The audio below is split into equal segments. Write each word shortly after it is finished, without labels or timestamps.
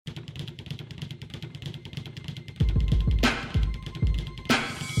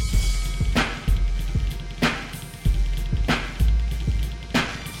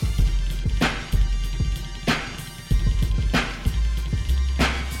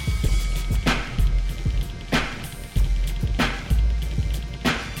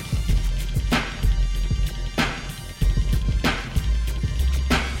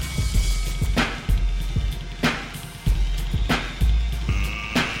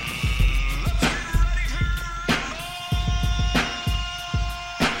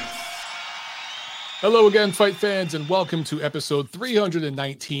Hello again, fight fans, and welcome to episode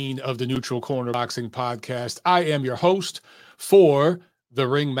 319 of the Neutral Corner Boxing Podcast. I am your host for The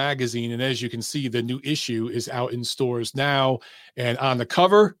Ring Magazine, and as you can see, the new issue is out in stores now. And on the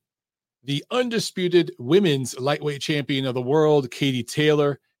cover, the undisputed women's lightweight champion of the world, Katie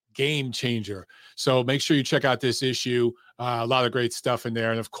Taylor, game changer. So make sure you check out this issue. A lot of great stuff in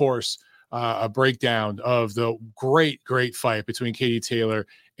there. And of course, a breakdown of the great fight between Katie Taylor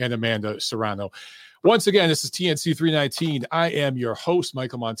and Amanda Serrano. Once again, this is TNC 319. I am your host,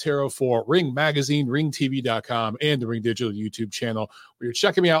 Michael Montero, for Ring Magazine, ringtv.com, and the Ring Digital YouTube channel, where you're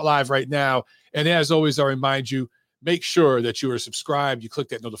checking me out live right now. And as always, I remind you, make sure that you are subscribed, you click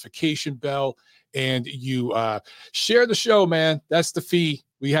that notification bell, and you share the show, man. That's the fee.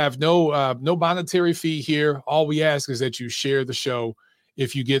 We have no monetary fee here. All we ask is that you share the show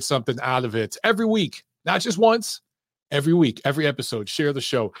if you get something out of it every week, not just once. Every week, every episode, share the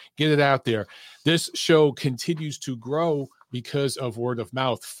show, get it out there. This show continues to grow because of word of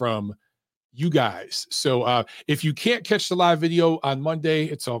mouth from you guys. So if you can't catch the live video on Monday,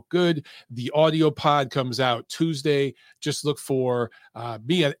 it's all good. The audio pod comes out Tuesday. Just look for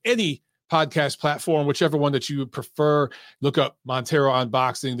me on any podcast platform, whichever one that you prefer. Look up Montero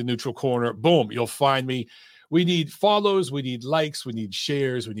Unboxing, The Neutral Corner. Boom, you'll find me. We need follows, we need likes, we need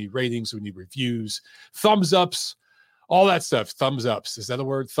shares, we need ratings, we need reviews, thumbs ups. All that stuff, thumbs ups. Is that a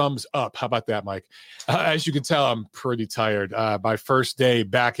word? Thumbs up. How about that, Mike? As you can tell, I'm pretty tired. My first day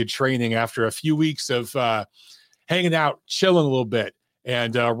back in training after a few weeks of hanging out, chilling a little bit,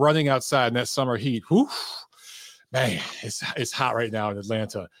 and running outside in that summer heat. Whew, man, it's hot right now in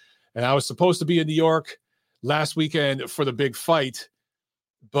Atlanta. And I was supposed to be in New York last weekend for the big fight,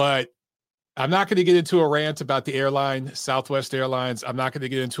 but I'm not going to get into a rant about the airline, Southwest Airlines. I'm not going to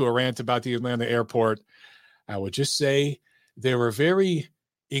get into a rant about the Atlanta airport. I would just say there were very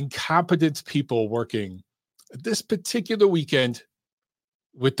incompetent people working this particular weekend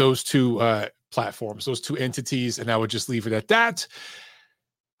with those two platforms, those two entities, and I would just leave it at that.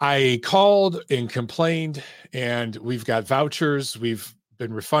 I called and complained, and we've got vouchers. We've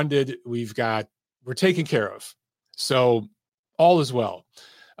been refunded. We're taken care of. So all is well.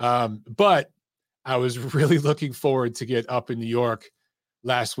 But I was really looking forward to get up in New York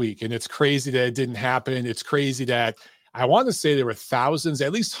last week. And it's crazy that it didn't happen. It's crazy that I want to say there were thousands,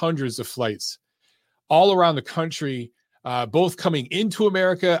 at least hundreds of flights all around the country, both coming into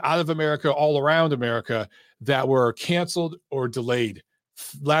America, out of America, all around America, that were canceled or delayed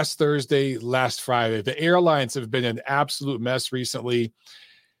last Thursday, last Friday. The airlines have been an absolute mess recently.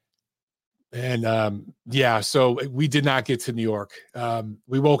 And so we did not get to New York.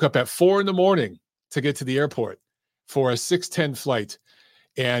 We woke up at 4 a.m. to get to the airport for a 6:10 flight.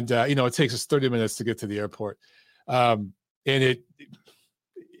 And, it takes us 30 minutes to get to the airport. And it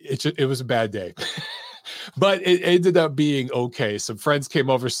was a bad day, but it ended up being okay. Some friends came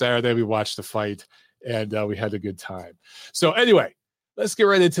over Saturday. We watched the fight, and we had a good time. So anyway, let's get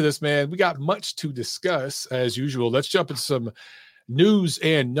right into this, man. We got much to discuss as usual. Let's jump into some news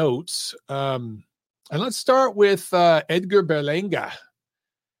and notes. And let's start with Edgar Berlanga.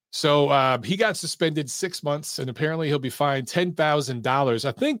 So he got suspended 6 months, and apparently he'll be fined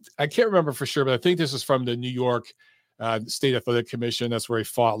 $10,000. I can't remember for sure, but I think this is from the New York State Athletic Commission. That's where he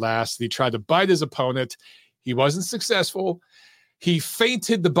fought last. He tried to bite his opponent. He wasn't successful. He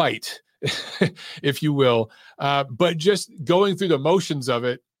feinted the bite, if you will. But just going through the motions of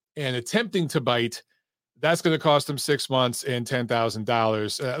it and attempting to bite, that's going to cost him 6 months and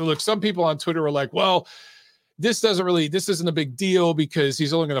 $10,000. Look, some people on Twitter were like, well, this isn't a big deal because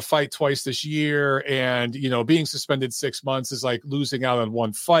he's only going to fight twice this year. And, being suspended 6 months is like losing out on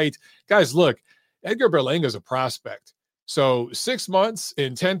one fight. Guys, look, Edgar Berlanga is a prospect. So 6 months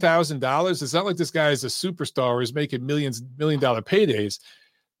and $10,000. It's not like this guy is a superstar or is making $1 million paydays.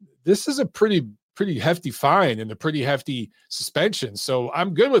 This is a pretty hefty fine and a pretty hefty suspension. So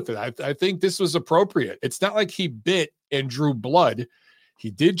I'm good with it. I think this was appropriate. It's not like he bit and drew blood. He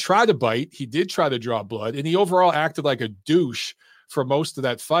did try to bite. He did try to draw blood, and he overall acted like a douche for most of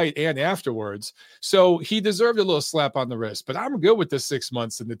that fight and afterwards. So he deserved a little slap on the wrist, but I'm good with the 6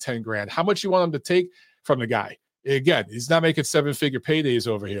 months and the 10 grand. How much you want him to take from the guy? Again, he's not making 7-figure paydays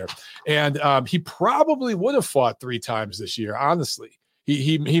over here. And he probably would have fought 3 times this year. Honestly,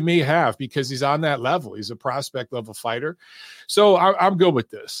 he may have, because he's on that level. He's a prospect level fighter. So I'm good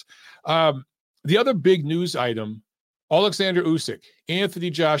with this. The other big news item, Alexander Usyk, Anthony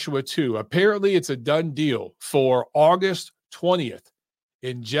Joshua 2. Apparently, it's a done deal for August 20th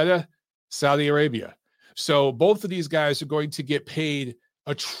in Jeddah, Saudi Arabia. So both of these guys are going to get paid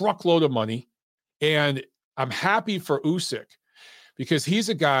a truckload of money. And I'm happy for Usyk because he's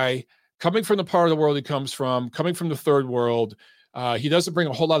a guy coming from the part of the world he comes from, coming from the third world, he doesn't bring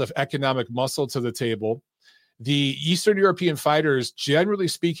a whole lot of economic muscle to the table. The Eastern European fighters, generally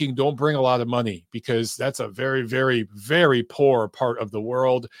speaking, don't bring a lot of money because that's a very, very, very poor part of the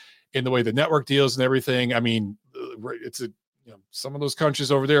world in the way the network deals and everything. I mean, it's some of those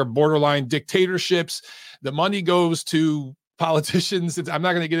countries over there, borderline dictatorships. The money goes to politicians. I'm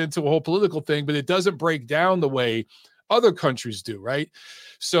not going to get into a whole political thing, but it doesn't break down the way other countries do, right?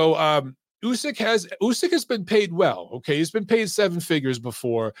 So Usyk has been paid well. Okay, he's been paid 7 figures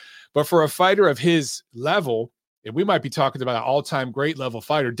before, but for a fighter of his level, and we might be talking about an all-time great level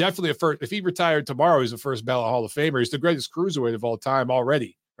fighter, definitely if he retired tomorrow, he's the first ballot Hall of Famer. He's the greatest cruiserweight of all time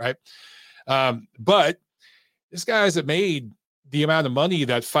already, right? But this guy hasn't made the amount of money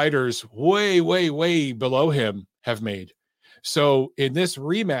that fighters way, way, way below him have made. So in this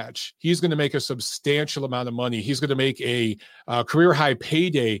rematch, he's going to make a substantial amount of money. He's going to make a career high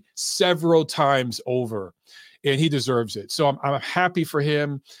payday several times over, and he deserves it. So I'm happy for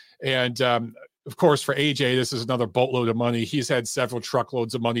him. And of course, for AJ, this is another boatload of money. He's had several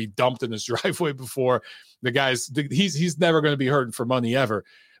truckloads of money dumped in his driveway before. He's never going to be hurting for money ever.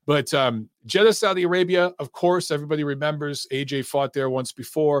 But Jeddah, Saudi Arabia, of course, everybody remembers AJ fought there once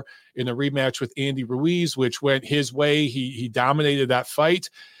before in a rematch with Andy Ruiz, which went his way. He dominated that fight.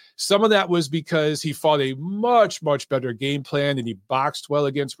 Some of that was because he fought a much, much better game plan and he boxed well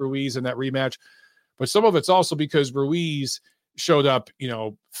against Ruiz in that rematch. But some of it's also because Ruiz showed up,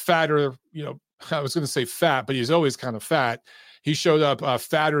 fatter, I was going to say fat, but he's always kind of fat. He showed up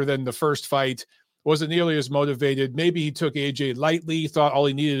fatter than the first fight. Wasn't nearly as motivated. Maybe he took AJ lightly, thought all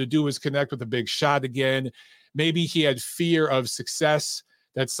he needed to do was connect with a big shot again. Maybe he had fear of success.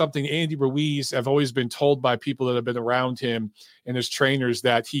 That's something Andy Ruiz, I've always been told by people that have been around him and his trainers,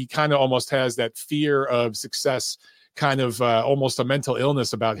 that he kind of almost has that fear of success, kind of almost a mental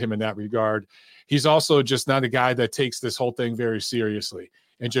illness about him in that regard. He's also just not a guy that takes this whole thing very seriously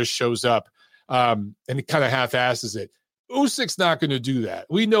and just shows up and he kind of half-asses it. Usyk's not going to do that.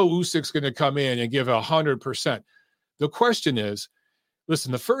 We know Usyk's going to come in and give 100%. The question is,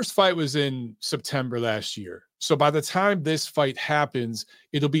 listen, the first fight was in September last year. So by the time this fight happens,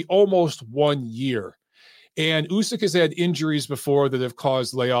 it'll be almost 1 year. And Usyk has had injuries before that have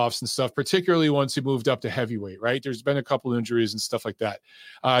caused layoffs and stuff, particularly once he moved up to heavyweight, right? There's been a couple injuries and stuff like that.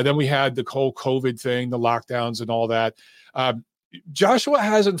 Then we had the whole COVID thing, the lockdowns and all that. Joshua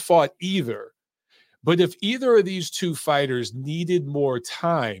hasn't fought either. But if either of these two fighters needed more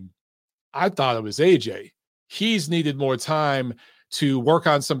time, I thought it was AJ. He's needed more time to work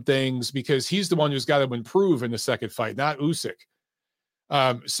on some things because he's the one who's got to improve in the second fight, not Usyk.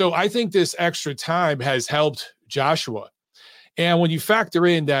 So I think this extra time has helped Joshua. And when you factor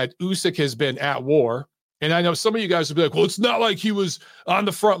in that Usyk has been at war, and I know some of you guys will be like, well, it's not like he was on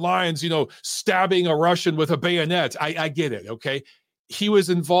the front lines, stabbing a Russian with a bayonet. I get it, okay? He was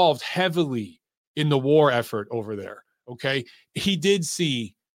involved heavily in the war effort over there, okay? He did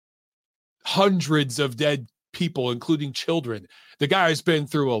see hundreds of dead people, including children. The guy's been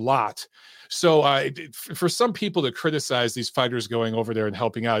through a lot. So for some people to criticize these fighters going over there and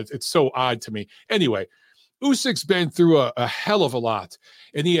helping out, it's so odd to me. Anyway, Usyk's been through a hell of a lot,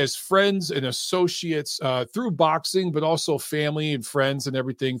 and he has friends and associates through boxing, but also family and friends and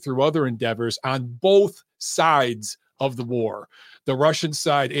everything through other endeavors on both sides of the war, the Russian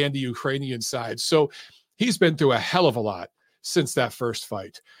side and the Ukrainian side. So he's been through a hell of a lot since that first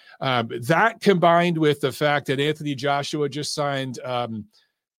fight. That combined with the fact that Anthony Joshua just signed a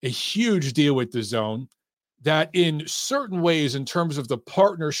huge deal with DAZN, that in certain ways, in terms of the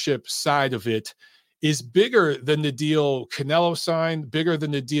partnership side of it, is bigger than the deal Canelo signed, bigger than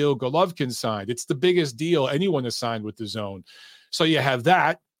the deal Golovkin signed. It's the biggest deal anyone has signed with DAZN. So you have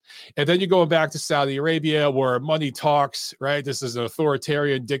that. And then you're going back to Saudi Arabia where money talks, right? This is an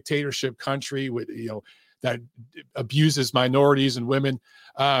authoritarian dictatorship country with, that abuses minorities and women.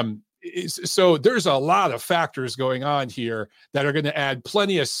 So there's a lot of factors going on here that are going to add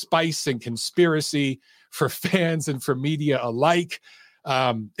plenty of spice and conspiracy for fans and for media alike.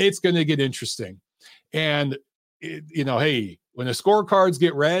 It's going to get interesting. And, hey, when the scorecards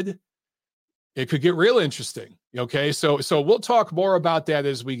get read, it could get real interesting. Okay, so we'll talk more about that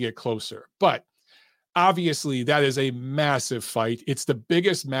as we get closer. But obviously, that is a massive fight. It's the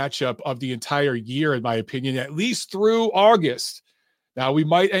biggest matchup of the entire year, in my opinion, at least through August. Now, we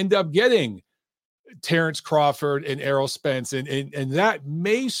might end up getting Terrence Crawford and Errol Spence, and that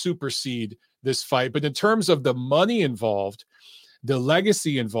may supersede this fight. But in terms of the money involved, the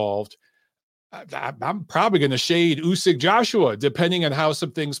legacy involved, I'm probably going to shade Usyk Joshua, depending on how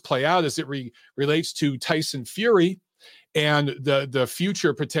some things play out as it relates to Tyson Fury and the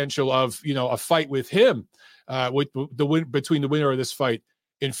future potential of, a fight with him, with the win between the winner of this fight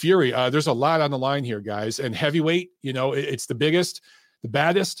in Fury. There's a lot on the line here, guys. And heavyweight, it's the biggest, the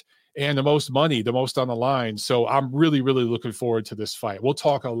baddest, and the most money, the most on the line. So I'm really, really looking forward to this fight. We'll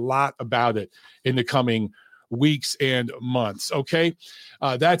talk a lot about it in the coming weeks and months. Okay.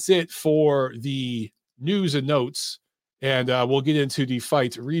 That's it for the news and notes. And we'll get into the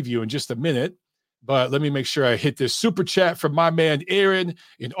fight review in just a minute. But let me make sure I hit this super chat from my man, Aaron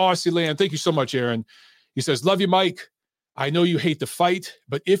in Aussie land. Thank you so much, Aaron. He says, love you, Mike. I know you hate the fight,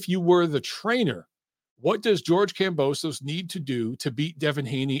 but if you were the trainer, what does George Kambosos need to do to beat Devin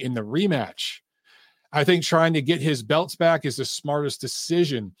Haney in the rematch? I think trying to get his belts back is the smartest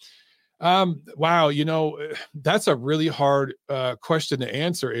decision. Wow, that's a really hard question to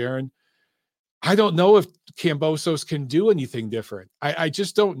answer, Aaron. I don't know if Kambosos can do anything different. I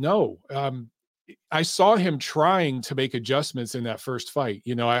just don't know. I saw him trying to make adjustments in that first fight.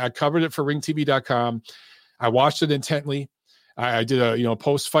 I covered it for ringtv.com. I watched it intently. I did a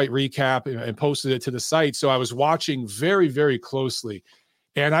post-fight recap and posted it to the site. So I was watching very, very closely.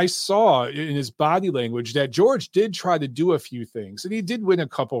 And I saw in his body language that George did try to do a few things. And he did win a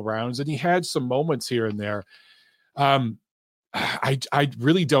couple rounds. And he had some moments here and there. I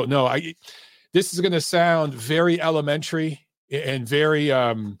really don't know. This is going to sound very elementary and very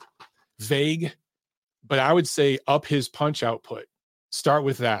vague. But I would say up his punch output. Start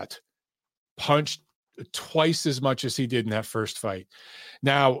with that. Punch twice as much as he did in that first fight.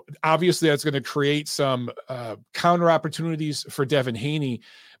 Now, obviously, that's going to create some counter opportunities for Devin Haney.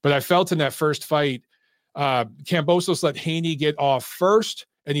 But I felt in that first fight, Kambosos let Haney get off first,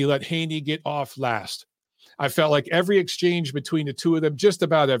 and he let Haney get off last. I felt like every exchange between the two of them, just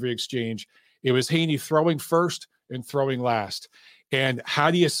about every exchange, it was Haney throwing first and throwing last. And how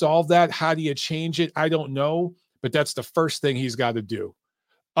do you solve that? How do you change it? I don't know. But that's the first thing he's got to do.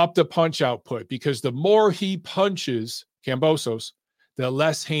 Up the punch output, because the more he punches, Kambosos, the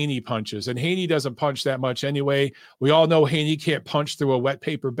less Haney punches. And Haney doesn't punch that much anyway. We all know Haney can't punch through a wet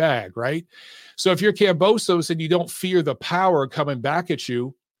paper bag, right? So if you're Kambosos and you don't fear the power coming back at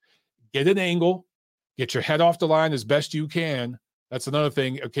you, get an angle, get your head off the line as best you can. That's another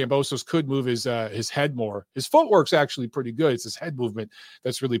thing. Kambosos could move his head more. His footwork's actually pretty good. It's his head movement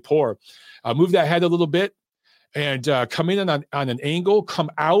that's really poor. Move that head a little bit. And come in on an angle, come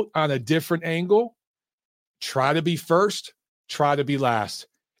out on a different angle, try to be first, try to be last,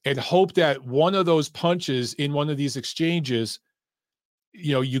 and hope that one of those punches in one of these exchanges,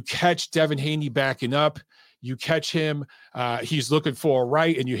 you catch Devin Haney backing up, you catch him, he's looking for a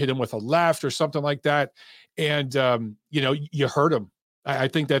right, and you hit him with a left or something like that, and, you hurt him. I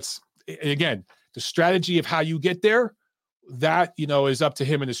think that's, again, the strategy of how you get there, that is up to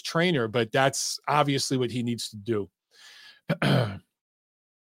him and his trainer, but that's obviously what he needs to do. All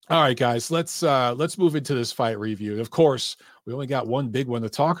right, guys, let's move into this fight review. Of course, we only got one big one to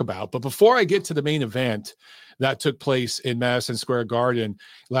talk about, but before I get to the main event that took place in Madison Square Garden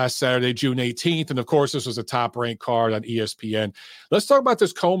last Saturday, June 18th, and of course this was a top-ranked card on ESPN. Let's talk about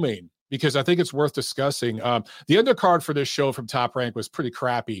this co-main, because I think it's worth discussing. The undercard for this show from Top Rank was pretty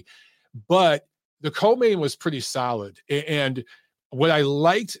crappy, but the co-main was pretty solid. And what I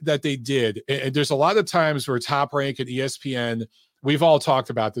liked that they did, and there's a lot of times where Top Rank and ESPN, we've all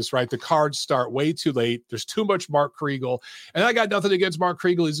talked about this, right? The cards start way too late. There's too much Mark Kriegel. And I got nothing against Mark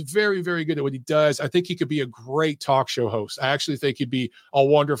Kriegel. He's very, very good at what he does. I think he could be a great talk show host. I actually think he'd be a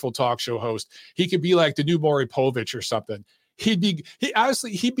wonderful talk show host. He could be like the new Maury Povich or something. He'd be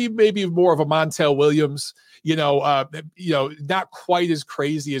maybe more of a Montel Williams, not quite as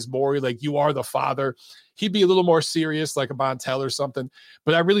crazy as Maury, like you are the father. He'd be a little more serious, like a Montel or something.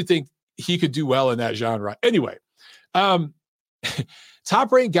 But I really think he could do well in that genre. Anyway,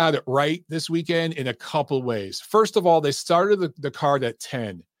 Top Rank got it right this weekend in a couple ways. First of all, they started the card at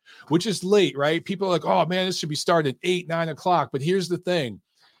 10, which is late, right? People are like, oh man, this should be started at 8, 9 o'clock. But here's the thing.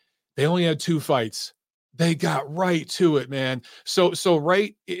 They only had 2 fights. They got right to it, man. So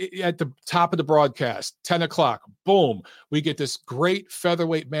right at the top of the broadcast, 10 o'clock, boom, we get this great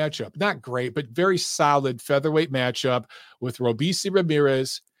featherweight matchup. Not great, but very solid featherweight matchup with Robeisy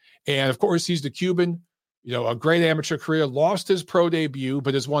Ramirez. And, of course, he's the Cuban, a great amateur career, lost his pro debut,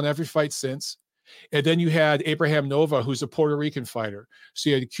 but has won every fight since. And then you had Abraham Nova, who's a Puerto Rican fighter. So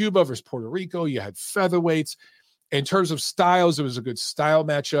you had Cuba versus Puerto Rico. You had featherweights. In terms of styles, it was a good style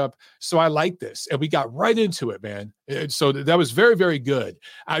matchup. So I like this. And we got right into it, man. And so that was very, very good.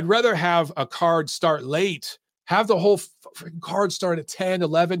 I'd rather have a card start late, have the whole card start at 10,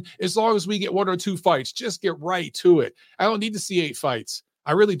 11, as long as we get 1 or 2 fights. Just get right to it. I don't need to see 8 fights.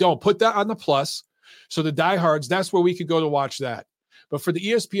 I really don't. Put that on the plus. So the diehards, that's where we could go to watch that. But for the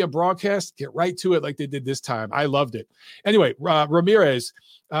ESPN broadcast, get right to it like they did this time. I loved it. Anyway, Ramirez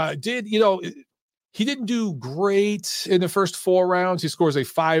he didn't do great in the first 4 rounds. He scores a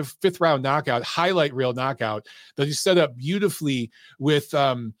fifth round knockout, highlight reel knockout that he set up beautifully with,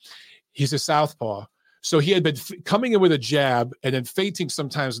 he's a southpaw. So he had been coming in with a jab and then feinting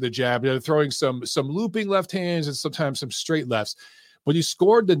sometimes with a jab, and then throwing some looping left hands and sometimes some straight lefts. But he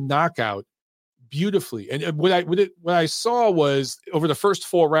scored the knockout beautifully. And what I saw was over the first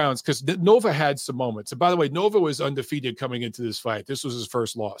 4 rounds, because Nova had some moments. And by the way, Nova was undefeated coming into this fight. This was his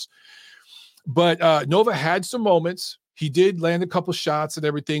first loss. But Nova had some moments. He did land a couple shots and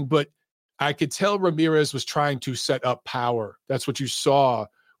everything, but I could tell Ramirez was trying to set up power. That's what you saw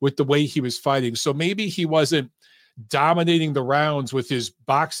with the way he was fighting. So maybe he wasn't dominating the rounds with his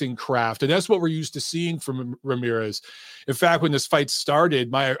boxing craft. And that's what we're used to seeing from Ramirez. In fact, when this fight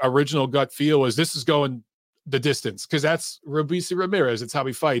started, my original gut feel was this is going the distance, because that's Robeisy Ramirez. It's how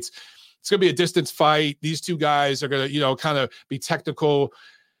he fights. It's going to be a distance fight. These two guys are going to, kind of be technical.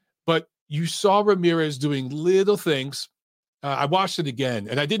 But you saw Ramirez doing little things. I watched it again,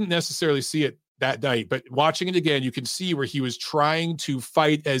 and I didn't necessarily see it that night, but watching it again, you can see where he was trying to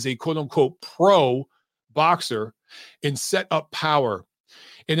fight as a quote-unquote pro boxer and set up power.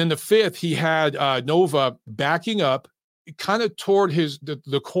 And in the 5th, he had Nova backing up kind of toward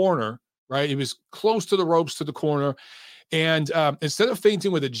the corner, right? He was close to the ropes to the corner. And instead of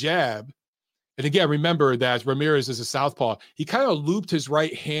feinting with a jab, and again, remember that Ramirez is a southpaw, he kind of looped his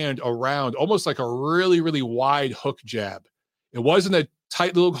right hand around, almost like a really, really wide hook jab. It wasn't a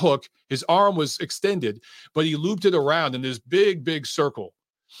tight little hook. His arm was extended, but he looped it around in this big, big circle.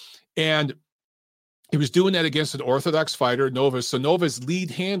 And he was doing that against an orthodox fighter, Nova. So Nova's lead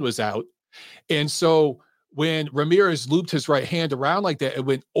hand was out. And so when Ramirez looped his right hand around like that, it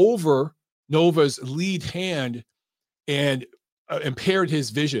went over Nova's lead hand and impaired his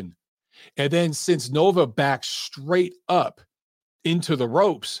vision. And then since Nova backed straight up into the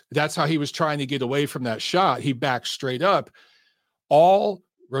ropes, that's how he was trying to get away from that shot. He backed straight up. All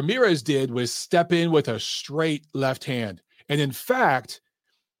Ramirez did was step in with a straight left hand. And in fact,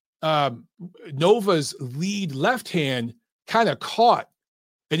 Nova's lead left hand kind of caught,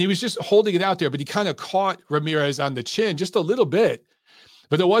 and he was just holding it out there, but he kind of caught Ramirez on the chin just a little bit,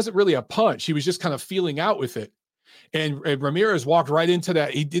 but it wasn't really a punch. He was just kind of feeling out with it. And Ramirez walked right into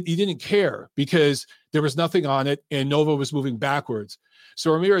that. He didn't care because there was nothing on it, and Nova was moving backwards.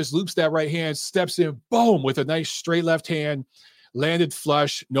 So Ramirez loops that right hand, steps in, boom, with a nice straight left hand, landed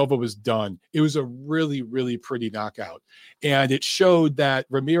flush. Nova was done. It was a really, really pretty knockout. And it showed that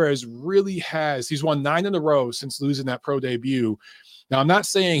Ramirez really he's won 9 in a row since losing that pro debut. Now, I'm not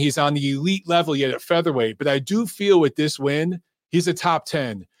saying he's on the elite level yet at featherweight, but I do feel with this win, he's a top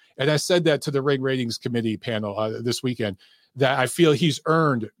 10. And I said that to the Ring Ratings Committee panel this weekend, that I feel he's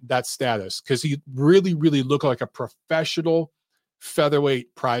earned that status because he really, really looked like a professional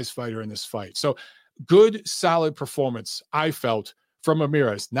featherweight prize fighter in this fight. So good, solid performance, I felt, from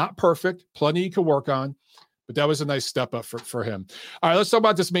Ramirez. Not perfect, plenty he could work on, but that was a nice step up for him. All right, let's talk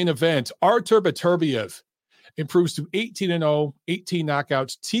about this main event. Artur Beterbiev improves to 18-0, 18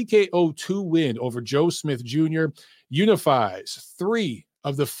 knockouts, TKO 2 win over Joe Smith Jr., unifies 3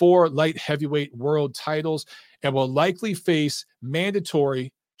 of the 4 light heavyweight world titles, and will likely face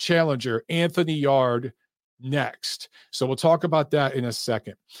mandatory challenger Anthony Yarde next. So we'll talk about that in a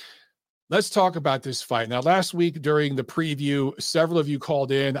second. Let's talk about this fight. Now, last week during the preview, several of you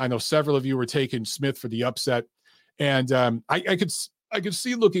called in. I know several of you were taking Smith for the upset. And I could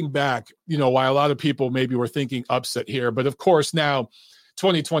see looking back, why a lot of people maybe were thinking upset here. But of course, now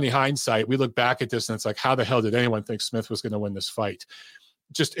 2020 hindsight, we look back at this and it's like, how the hell did anyone think Smith was going to win this fight?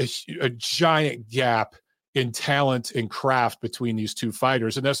 Just a giant gap in talent and craft between these two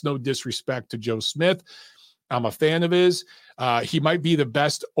fighters. And that's no disrespect to Joe Smith. I'm a fan of his. He might be the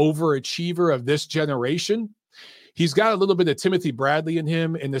best overachiever of this generation. He's got a little bit of Timothy Bradley in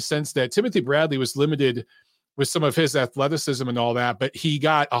him, in the sense that Timothy Bradley was limited with some of his athleticism and all that, but he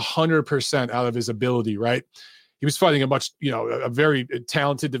got 100% out of his ability, right? He was fighting a very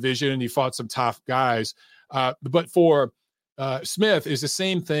talented division, and he fought some tough guys. But for Smith is the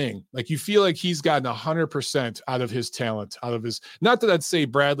same thing. Like, you feel like he's gotten 100% out of his talent, not that I'd say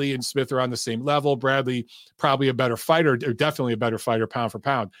Bradley and Smith are on the same level. Bradley, probably a better fighter, or definitely a better fighter pound for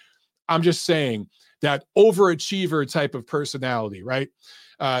pound. I'm just saying that overachiever type of personality, right?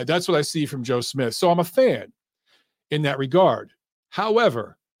 That's what I see from Joe Smith. So I'm a fan in that regard.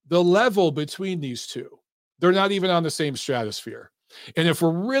 However, the level between these two, they're not even on the same stratosphere. And if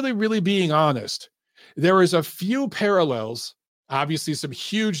we're really, really being honest, there is a few parallels Obviously, some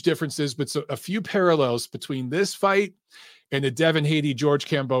huge differences, but a few parallels between this fight and the Devin Haney George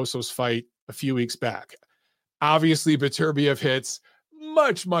Kambosos fight a few weeks back. Obviously, Beterbiev hits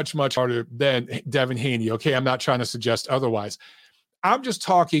much, much, much harder than Devin Haney. Okay, I'm not trying to suggest otherwise. I'm just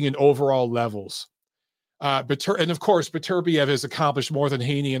talking in overall levels. And of course, Beterbiev has accomplished more than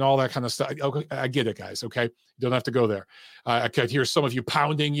Haney and all that kind of stuff. Okay, I get it, guys. Okay, you don't have to go there. I could hear some of you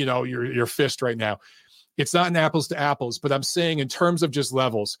pounding, your fist right now. It's not an apples to apples, but I'm saying in terms of just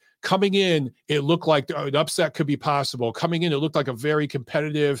levels, coming in, it looked like an upset could be possible. Coming in, it looked like a very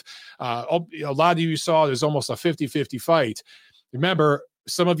competitive. A lot of you saw there's almost a 50-50 fight. Remember,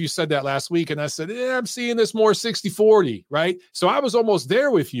 some of you said that last week, and I said, I'm seeing this more 60-40, right? So I was almost there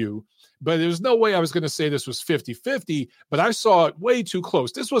with you, but there's no way I was going to say this was 50-50, but I saw it way too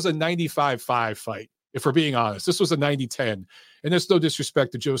close. This was a 95-5 fight, if we're being honest. This was a 90-10, and there's no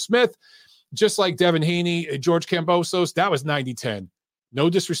disrespect to Joe Smith. Just like Devin Haney, George Kambosos, that was 90-10. No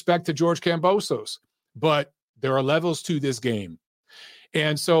disrespect to George Kambosos, but there are levels to this game.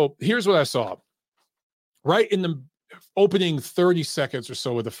 And so here's what I saw. Right in the opening 30 seconds or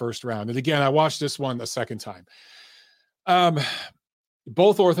so of the first round, and again, I watched this one a second time.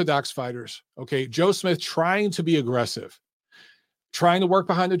 Both orthodox fighters, okay? Joe Smith trying to be aggressive, trying to work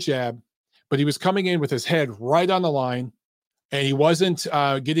behind the jab, but he was coming in with his head right on the line, and he wasn't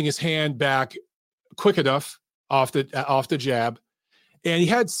getting his hand back quick enough off the jab. And he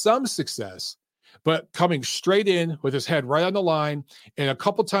had some success, but coming straight in with his head right on the line. And a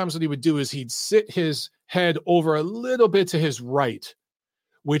couple times what he would do is he'd sit his head over a little bit to his right,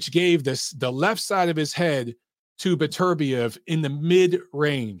 which gave the left side of his head to Beterbiev in the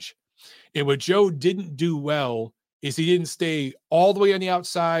mid-range. And what Joe didn't do well is he didn't stay all the way on the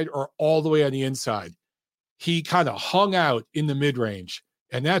outside or all the way on the inside. He kind of hung out in the mid-range,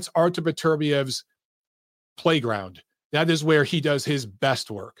 and that's Artur Beterbiev's playground. That is where he does his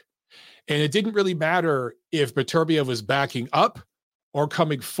best work. And it didn't really matter if Beterbiev was backing up or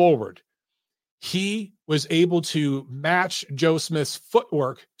coming forward. He was able to match Joe Smith's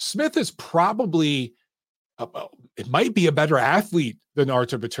footwork. Smith is probably, it might be a better athlete than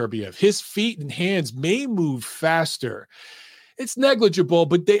Artur Beterbiev. His feet and hands may move faster. It's negligible,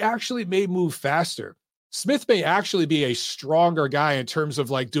 but they actually may move faster. Smith may actually be a stronger guy in terms of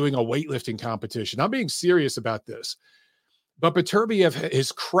like doing a weightlifting competition. I'm being serious about this. But Beterbiev,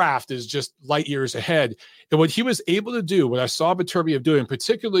 his craft is just light years ahead. And what he was able to do, what I saw Beterbiev doing,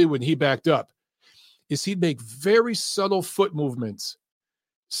 particularly when he backed up, is he'd make very subtle foot movements.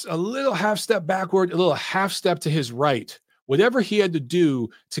 A little half step backward, a little half step to his right. Whatever he had to do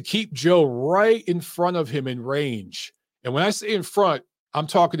to keep Joe right in front of him in range. And when I say in front, I'm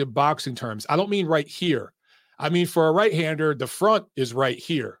talking in boxing terms. I don't mean right here. I mean, for a right-hander, the front is right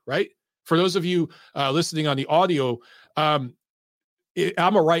here, right? For those of you listening on the audio, I'm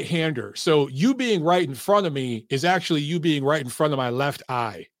a right-hander. So you being right in front of me is actually you being right in front of my left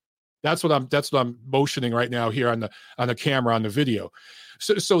eye. That's what I'm motioning right now here on the camera, on the video.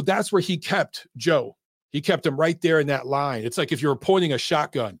 So that's where he kept Joe. He kept him right there in that line. It's like if you were pointing a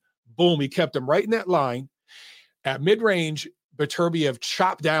shotgun, boom, he kept him right in that line. At mid-range, Beterbiev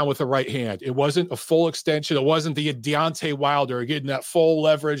chopped down with the right hand. It wasn't a full extension. It wasn't the Deontay Wilder getting that full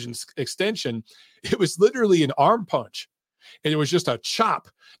leverage and extension. It was literally an arm punch. And it was just a chop.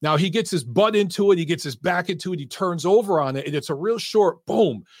 Now he gets his butt into it. He gets his back into it. He turns over on it. And it's a real short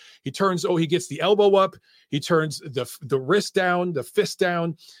boom. He gets the elbow up. He turns the wrist down, the fist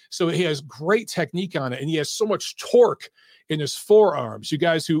down. So he has great technique on it. And he has so much torque in his forearms. You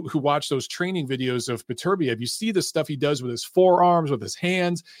guys who watch those training videos of Beterbiev, you see the stuff he does with his forearms, with his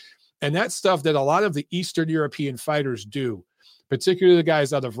hands. And that's stuff that a lot of the Eastern European fighters do, particularly the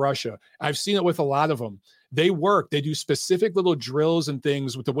guys out of Russia. I've seen it with a lot of them. They do specific little drills and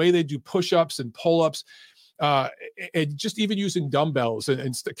things with the way they do push-ups and pull-ups, and just even using dumbbells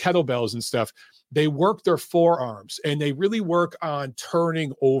and kettlebells and stuff. They work their forearms, and they really work on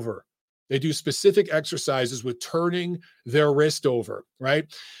turning over. They do specific exercises with turning their wrist over,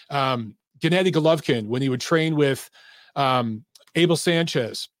 right? Gennady Golovkin, when he would train with Abel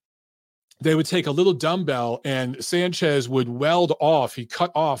Sanchez, they would take a little dumbbell and Sanchez would weld off. He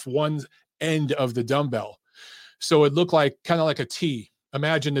cut off one end of the dumbbell. So it looked like kind of like a T.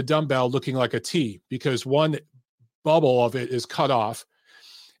 Imagine the dumbbell looking like a T because one bubble of it is cut off.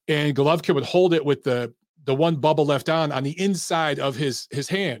 And Golovkin would hold it with the one bubble left on the inside of his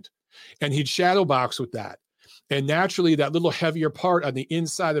hand. And he'd shadow box with that. And naturally, that little heavier part on the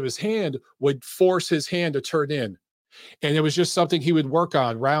inside of his hand would force his hand to turn in. And it was just something he would work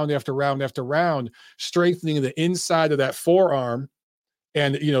on round after round after round, strengthening the inside of that forearm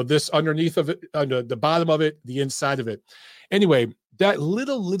And, this underneath of it, under the bottom of it, the inside of it. Anyway, that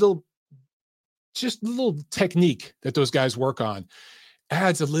little technique that those guys work on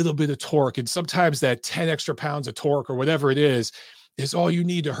adds a little bit of torque. And sometimes that 10 extra pounds of torque or whatever it is all you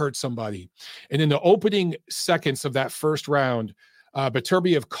need to hurt somebody. And in the opening seconds of that first round,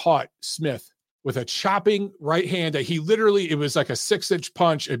 Beterbiev caught Smith with a chopping right hand that it was like a 6-inch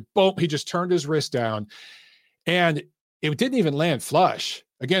punch, and boom, he just turned his wrist down. And it didn't even land flush.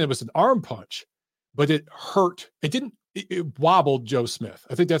 Again, it was an arm punch, but it hurt. It wobbled Joe Smith.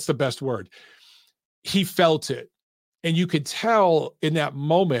 I think that's the best word. He felt it. And you could tell in that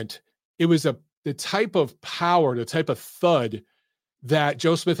moment, it was the type of power, the type of thud that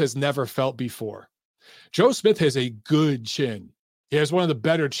Joe Smith has never felt before. Joe Smith has a good chin. He has one of the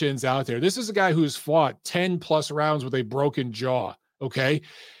better chins out there. This is a guy who's fought 10 plus rounds with a broken jaw. Okay.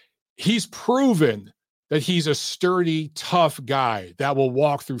 He's proven that he's a sturdy, tough guy that will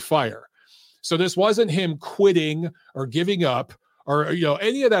walk through fire. So this wasn't him quitting or giving up or,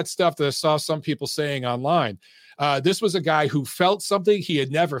 any of that stuff that I saw some people saying online. This was a guy who felt something he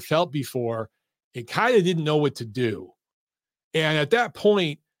had never felt before and kind of didn't know what to do. And at that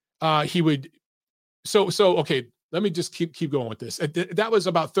point, he would, okay, let me just keep going with this. That was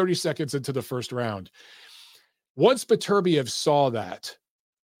about 30 seconds into the first round. Once Beterbiev saw that,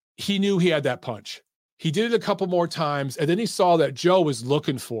 he knew he had that punch. He did it a couple more times, and then he saw that Joe was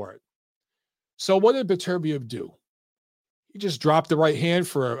looking for it. So what did Beterbiev do? He just dropped the right hand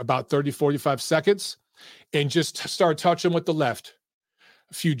for about 30, 45 seconds and just started touching with the left.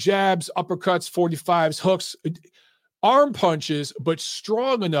 A few jabs, uppercuts, 45s, hooks, arm punches, but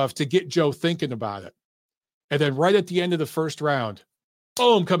strong enough to get Joe thinking about it. And then right at the end of the first round,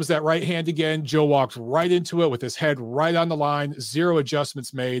 boom, comes that right hand again. Joe walked right into it with his head right on the line, 0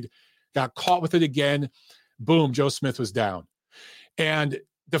 adjustments made, got caught with it again. Boom, Joe Smith was down. And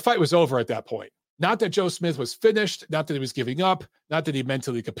the fight was over at that point. Not that Joe Smith was finished, not that he was giving up, not that he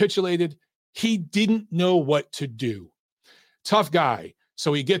mentally capitulated. He didn't know what to do. Tough guy.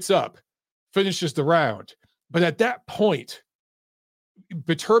 So he gets up, finishes the round. But at that point,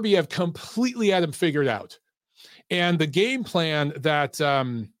 Beterbiev completely had him figured out. And the game plan that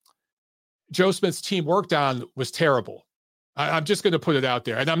Joe Smith's team worked on was terrible. I'm just going to put it out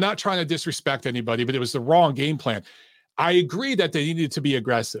there. And I'm not trying to disrespect anybody, but it was the wrong game plan. I agree that they needed to be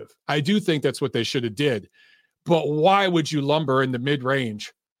aggressive. I do think that's what they should have did. But why would you lumber in the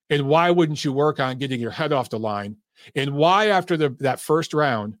mid-range? And why wouldn't you work on getting your head off the line? And why after that first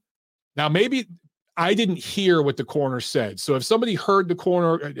round? Now, maybe I didn't hear what the corner said. So if somebody heard the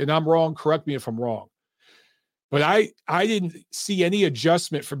corner and I'm wrong, correct me if I'm wrong. But I didn't see any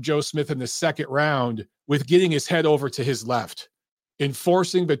adjustment from Joe Smith in the second round with getting his head over to his left and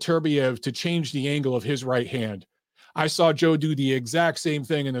forcing Beterbiev to change the angle of his right hand. I saw Joe do the exact same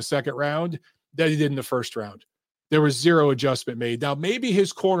thing in the second round that he did in the first round. There was 0 adjustment made. Now, maybe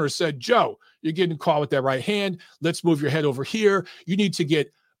his corner said, Joe, you're getting caught with that right hand. Let's move your head over here. You need to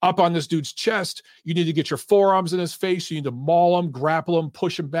get up on this dude's chest. You need to get your forearms in his face. You need to maul him, grapple him,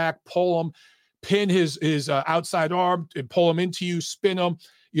 push him back, pull him, pin his outside arm and pull him into you, spin him.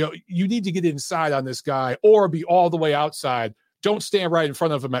 You need to get inside on this guy or be all the way outside. Don't stand right in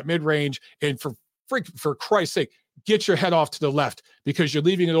front of him at mid-range. And for Christ's sake, get your head off to the left because you're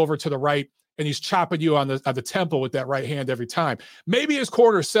leaving it over to the right and he's chopping you on the temple with that right hand every time. Maybe his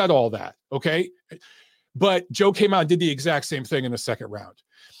corner said all that, okay? But Joe came out and did the exact same thing in the second round.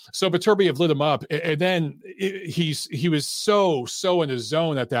 So Beterbiev lit him up, and then he was so in his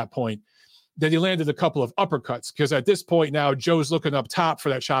zone at that point that he landed a couple of uppercuts because at this point now Joe's looking up top for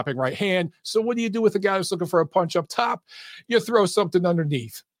that chopping right hand. So what do you do with a guy who's looking for a punch up top? You throw something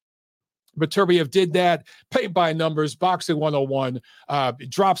underneath. Beterbiev did that, paint by numbers, boxing 101,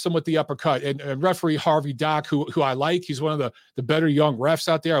 drops him with the uppercut. And referee Harvey Dock, who I like, he's one of the better young refs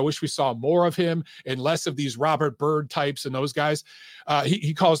out there. I wish we saw more of him and less of these Robert Byrd types and those guys.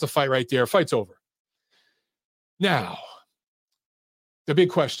 He calls the fight right there. Fight's over. Now, the big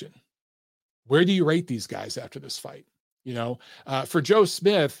question, where do you rate these guys after this fight? For Joe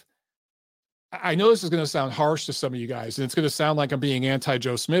Smith, I know this is going to sound harsh to some of you guys, and it's going to sound like I'm being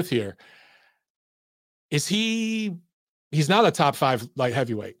anti-Joe Smith here. He's not a top 5 light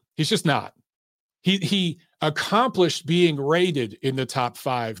heavyweight. He's just not. He accomplished being rated in the top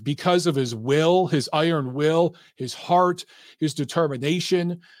 5 because of his will, his iron will, his heart, his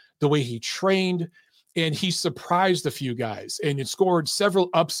determination, the way he trained. And he surprised a few guys and it scored several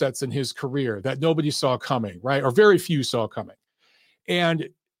upsets in his career that nobody saw coming, right? Or very few saw coming. And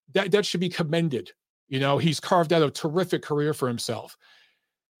that should be commended. He's carved out a terrific career for himself.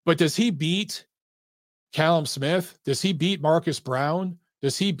 But does he beat Callum Smith? Does he beat Marcus Brown?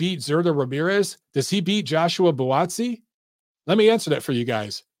 Does he beat Zurdo Ramirez? Does he beat Joshua Buatsi? Let me answer that for you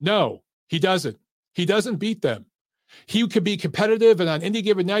guys. No, he doesn't. He doesn't beat them. He could be competitive, and on any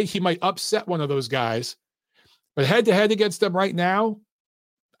given night, he might upset one of those guys. But head-to-head against them right now,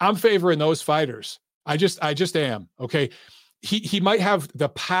 I'm favoring those fighters. I just am, okay? He might have the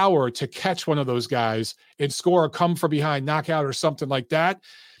power to catch one of those guys and score a come-from-behind knockout or something like that.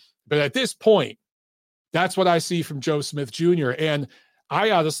 But at this point, that's what I see from Joe Smith Jr. And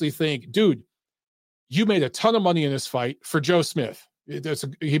I honestly think, dude, you made a ton of money in this fight for Joe Smith.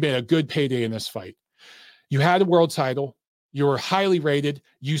 He made a good payday in this fight. You had a world title. You were highly rated.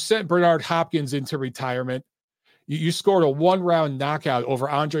 You sent Bernard Hopkins into retirement. You scored a one-round knockout over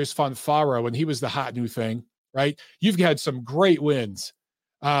Andres Fonfara when he was the hot new thing, right? You've had some great wins.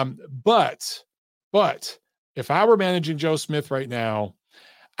 But if I were managing Joe Smith right now,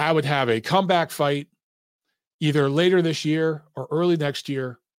 I would have a comeback fight either later this year or early next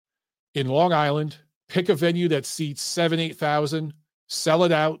year in Long Island. Pick a venue that seats 7,000-8,000, sell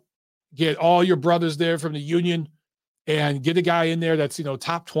it out, get all your brothers there from the union, and get a guy in there that's,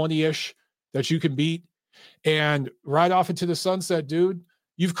 top 20-ish that you can beat, and ride off into the sunset, dude.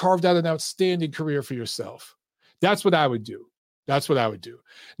 You've carved out an outstanding career for yourself. That's what I would do.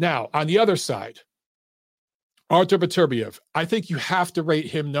 Now, on the other side, Artur Beterbiev, I think you have to rate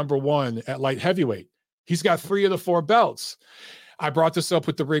him number one at light heavyweight. He's got 3 of the 4 belts. I brought this up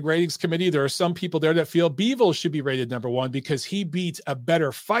with the Ring Ratings Committee. There are some people there that feel Bivol should be rated number one because he beat a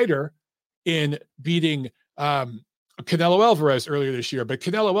better fighter in beating Canelo Alvarez earlier this year. But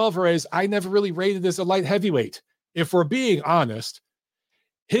Canelo Alvarez, I never really rated as a light heavyweight. If we're being honest,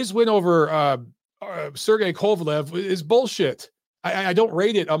 his win over Sergey Kovalev is bullshit. I don't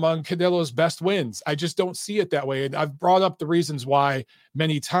rate it among Canelo's best wins. I just don't see it that way. And I've brought up the reasons why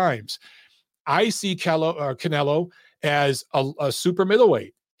many times. I see Canelo as a super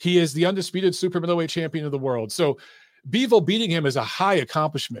middleweight. He is the undisputed super middleweight champion of the world. So Bivol beating him is a high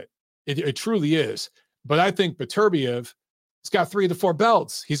accomplishment. It truly is. But I think Beterbiev, he's got 3 of the 4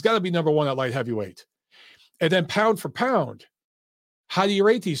 belts. He's got to be number one at light heavyweight. And then pound for pound, how do you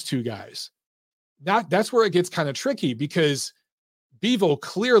rate these two guys? That's where it gets kind of tricky because Bivol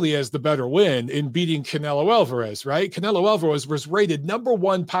clearly has the better win in beating Canelo Alvarez, right? Canelo Alvarez was rated number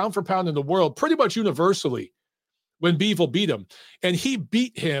one pound for pound in the world pretty much universally when Bivol beat him. And he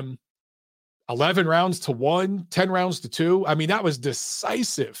beat him 11 rounds to 1, 10 rounds to 2. I mean, that was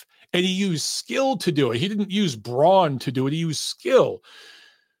decisive. And he used skill to do it. He didn't use brawn to do it. He used skill.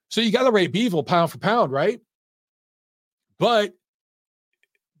 So you got to rate Bivol pound for pound, right? But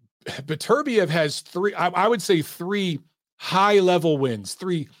Beterbiev has 3, I would say 3 high-level wins,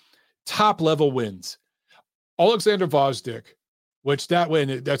 3 top-level wins. Alexander Gvozdyk, which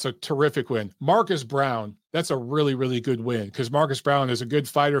that's a terrific win. Marcus Brown, that's a really, really good win because Marcus Brown is a good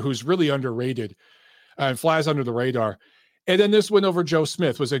fighter who's really underrated and flies under the radar. And then this win over Joe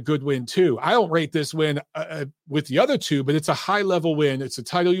Smith was a good win too. I don't rate this win with the other 2, but it's a high-level win. It's a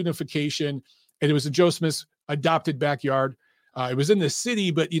title unification, and it was in Joe Smith's adopted backyard. It was in the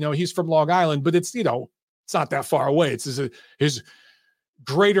city, but, he's from Long Island, but it's, it's not that far away. It's his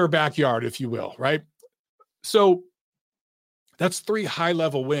greater backyard, if you will, right? So that's 3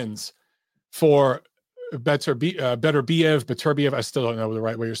 high-level wins for Beterbiev. I still don't know the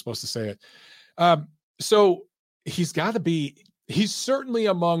right way you're supposed to say it. So he's certainly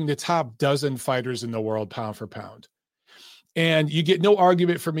among the top dozen fighters in the world, pound for pound. And you get no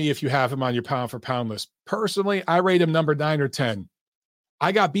argument for me if you have him on your pound for pound list. Personally, I rate him number 9 or 10.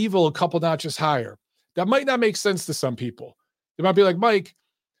 I got Bivol a couple notches higher. That might not make sense to some people. They might be like, Mike,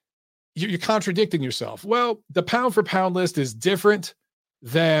 you're contradicting yourself. Well, the pound for pound list is different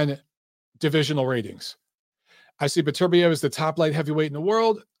than divisional ratings. I see Beterbiev as the top light heavyweight in the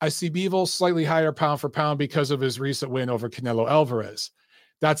world. I see Bivol slightly higher pound for pound because of his recent win over Canelo Alvarez.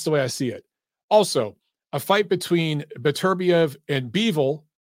 That's the way I see it. Also, a fight between Beterbiev and Bivol,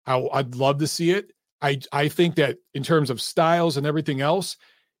 I'd love to see it. I think that in terms of styles and everything else,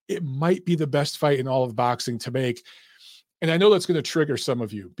 it might be the best fight in all of boxing to make. And I know that's going to trigger some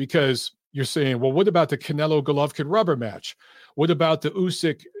of you because you're saying, well, what about the Canelo-Golovkin rubber match? What about the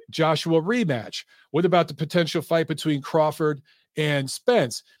Usyk-Joshua rematch? What about the potential fight between Crawford and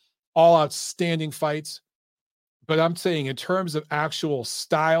Spence? All outstanding fights. But I'm saying in terms of actual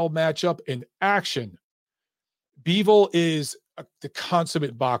style matchup and action, Bivol is the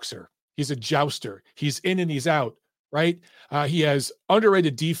consummate boxer. He's a jouster. He's in and he's out, right? He has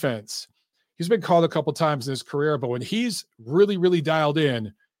underrated defense. He's been called a couple times in his career, but when he's really, really dialed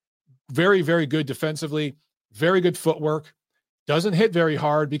in, very, very good defensively, very good footwork, doesn't hit very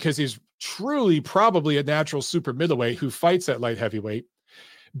hard because he's truly probably a natural super middleweight who fights at light heavyweight.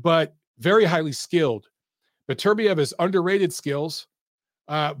 but very highly skilled. Beterbiev has underrated skills,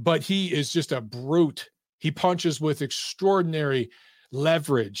 but he is just a brute. He punches with extraordinary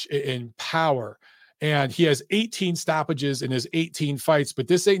leverage and power. And he has 18 stoppages in his 18 fights, but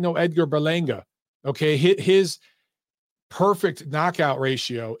this ain't no Edgar Berlanga. Okay. His perfect knockout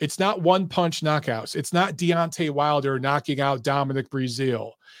ratio. It's not one punch knockouts. It's not Deontay Wilder knocking out Dominic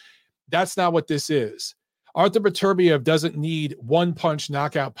Breazeale. That's not what this is. Artur Beterbiev doesn't need one punch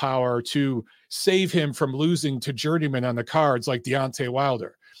knockout power to save him from losing to journeyman on the cards like Deontay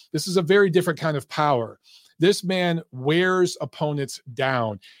Wilder. This is a very different kind of power. This man wears opponents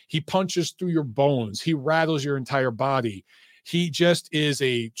down. He punches through your bones. He rattles your entire body. He just is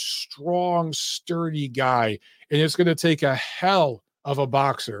a strong, sturdy guy, and it's going to take a hell of a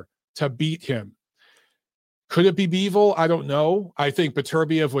boxer to beat him. Could it be Bivol? I don't know. I think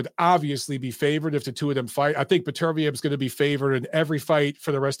Beterbiev would obviously be favored if the two of them fight. I think Beterbiev is going to be favored in every fight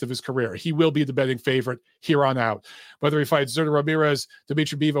for the rest of his career. He will be the betting favorite here on out, whether he fights Zurdo Ramirez,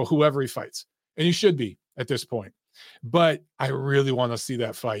 Dimitri Bivol, whoever he fights. And he should be at this point. But I really want to see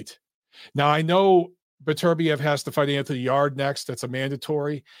that fight. Now, I know Beterbiev has to fight Anthony Yarde next. That's a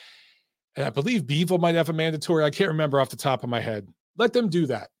mandatory. And I believe Bivol might have a mandatory. I can't remember off the top of my head. Let them do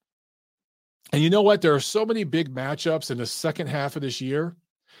that. And you know what? There are so many big matchups in the second half of this year.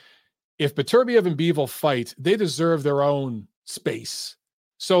 If Beterbiev and Bivol fight, they deserve their own space.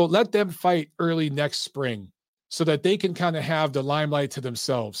 So let them fight early next spring so that they can kind of have the limelight to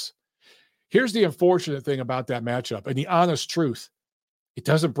themselves. Here's the unfortunate thing about that matchup and the honest truth. It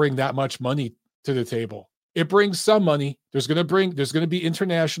doesn't bring that much money to the table. It brings some money. There's going to be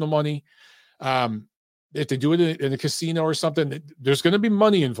international money. If they do it in a casino or something, there's going to be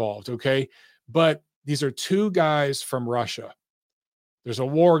money involved. Okay. But these are two guys from Russia. There's a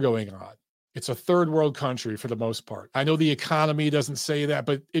war going on. It's a third world country for the most part. I know the economy doesn't say that,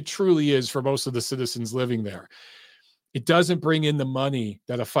 but it truly is for most of the citizens living there. It doesn't bring in the money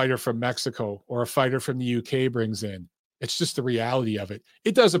that a fighter from Mexico or a fighter from the UK brings in. It's just the reality of it.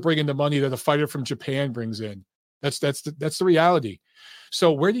 It doesn't bring in the money that a fighter from Japan brings in. That's the reality.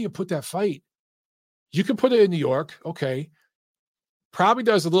 So where do you put that fight? You can put it in New York. Okay. Probably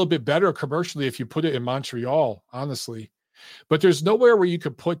does a little bit better commercially if you put it in Montreal, honestly. But there's nowhere where you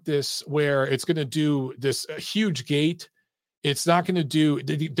could put this where it's going to do this huge gate. It's not going to do,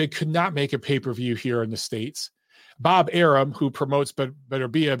 they could not make a pay-per-view here in the States. Bob Arum, who promotes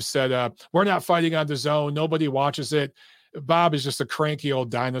Beterbiev, said, we're not fighting on DAZN. Nobody watches it. Bob is just a cranky old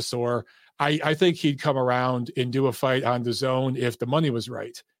dinosaur. I think he'd come around and do a fight on DAZN if the money was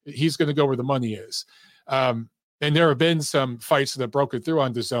right. He's going to go where the money is. And there have been some fights that have broken through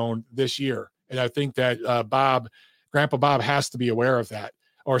on DAZN this year. And I think that Grandpa Bob has to be aware of that,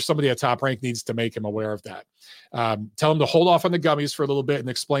 or somebody at Top Rank needs to make him aware of that. Tell him to hold off on the gummies for a little bit and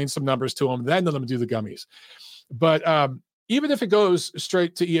explain some numbers to him, then let him do the gummies. But even if it goes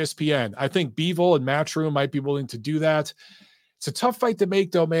straight to ESPN, I think Bivol and Matchroom might be willing to do that. It's a tough fight to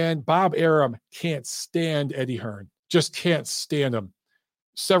make, though, man. Bob Arum can't stand Eddie Hearn. Just can't stand him.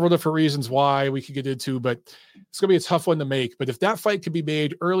 Several different reasons why we could get into, but it's going to be a tough one to make. But if that fight could be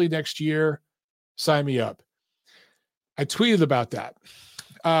made early next year, sign me up. I tweeted about that.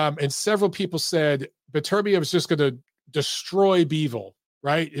 And several people said Beterbiev is just going to destroy Bivol,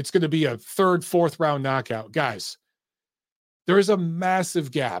 right? It's going to be a third, fourth round knockout. Guys, there is a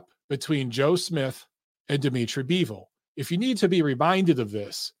massive gap between Joe Smith and Dimitri Bivol. If you need to be reminded of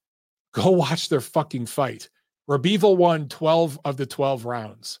this, go watch their fucking fight. Where Bivol won 12 of the 12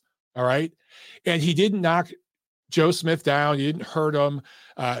 rounds. All right. And he didn't knock Joe Smith down. He didn't hurt him.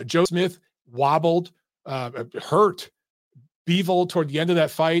 Joe Smith wobbled, hurt Bivol toward the end of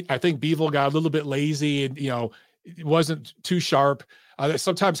that fight. I think Bivol got a little bit lazy and, it wasn't too sharp. That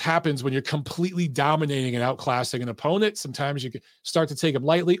sometimes happens when you're completely dominating and outclassing an opponent. Sometimes you can start to take him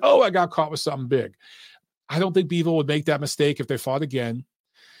lightly. Oh, I got caught with something big. I don't think Bivol would make that mistake if they fought again.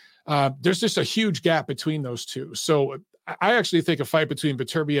 There's just a huge gap between those two. So I actually think a fight between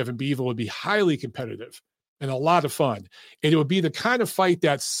Beterbiev and Bivol would be highly competitive and a lot of fun. And it would be the kind of fight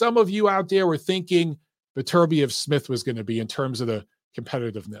that some of you out there were thinking Beterbiev Smith was going to be in terms of the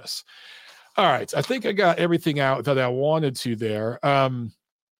competitiveness. All right. I think I got everything out that I wanted to there.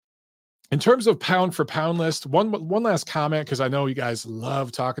 In terms of pound for pound list, one last comment, because I know you guys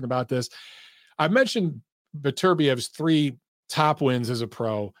love talking about this. I mentioned Beterbiev's 3 top wins as a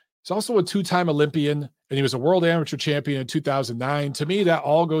pro. He's also a 2-time Olympian, and he was a world amateur champion in 2009. To me, that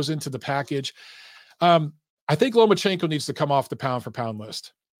all goes into the package. I think Lomachenko needs to come off the pound for pound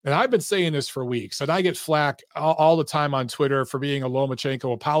list. And I've been saying this for weeks, and I get flack all the time on Twitter for being a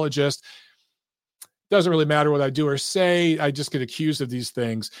Lomachenko apologist. Doesn't really matter what I do or say. I just get accused of these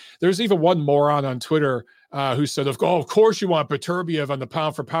things. There's even one moron on Twitter who said, of course you want Beterbiev on the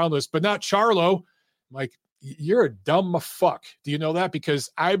pound for pound list, but not Charlo. I'm like, you're a dumb fuck. Do you know that? Because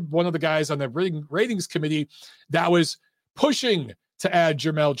I'm one of the guys on the ratings committee that was pushing to add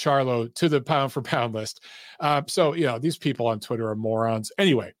Jermell Charlo to the pound for pound list. So, these people on Twitter are morons.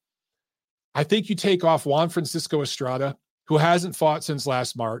 Anyway, I think you take off Juan Francisco Estrada, who hasn't fought since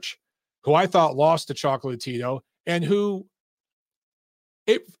last March, who I thought lost to Chocolatito, and how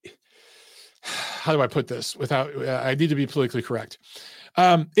do I put this without, I need to be politically correct.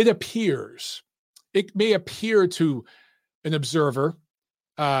 It may appear to an observer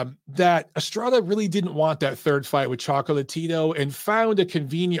that Estrada really didn't want that third fight with Chocolatito and found a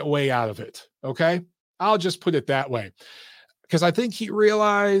convenient way out of it. Okay. I'll just put it that way. Because I think he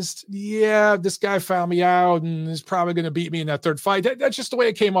realized, this guy found me out and is probably going to beat me in that third fight. That's just the way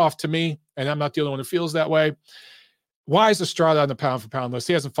it came off to me. And I'm not the only one who feels that way. Why is Estrada on the pound for pound list?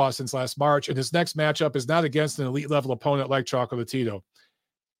 He hasn't fought since last March. And his next matchup is not against an elite level opponent like Chocolatito.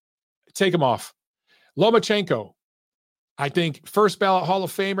 Take him off. Lomachenko, I think first ballot Hall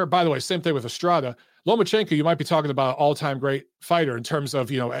of Famer. By the way, same thing with Estrada. Lomachenko, you might be talking about an all-time great fighter in terms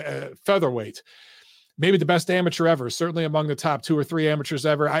of, featherweight. Maybe the best amateur ever, certainly among the top 2 or 3 amateurs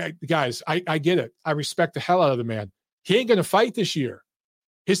ever. I get it. I respect the hell out of the man. He ain't going to fight this year.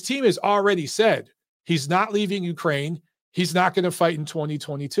 His team has already said he's not leaving Ukraine. He's not going to fight in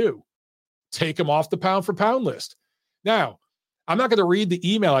 2022. Take him off the pound for pound list. Now, I'm not going to read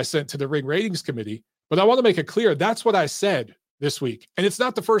the email I sent to the Ring Ratings Committee, but I want to make it clear that's what I said this week. And it's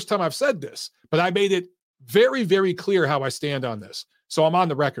not the first time I've said this, but I made it very, very clear how I stand on this. So I'm on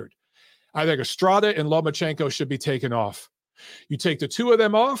the record. I think Estrada and Lomachenko should be taken off. You take the 2 of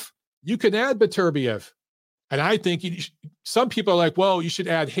them off, you can add Beterbiev. And I think some people are like, well, you should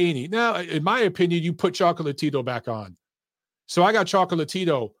add Haney. Now, in my opinion, you put Chocolatito back on. So I got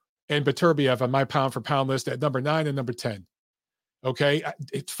Chocolatito and Beterbiev on my pound for pound list at number 9 and number 10. Okay.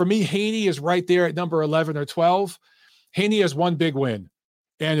 For me, Haney is right there at number 11 or 12. Haney has one big win.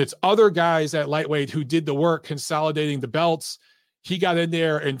 And it's other guys at lightweight who did the work consolidating the belts. He got in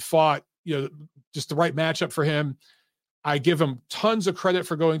there and fought, just the right matchup for him. I give him tons of credit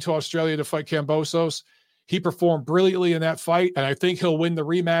for going to Australia to fight Kambosos. He performed brilliantly in that fight, and I think he'll win the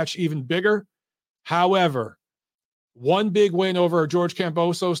rematch even bigger. However, one big win over George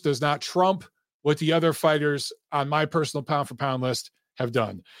Kambosos does not trump what the other fighters on my personal pound for pound list have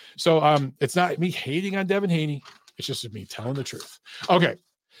done. So it's not me hating on Devin Haney. It's just me telling the truth. Okay.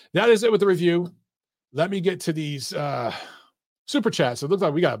 That is it with the review. Let me get to these super chats. It looks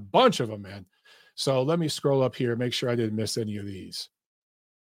like we got a bunch of them, man. So let me scroll up here, make sure I didn't miss any of these.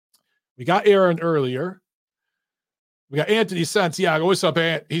 We got Aaron earlier. We got Anthony Santiago. What's up,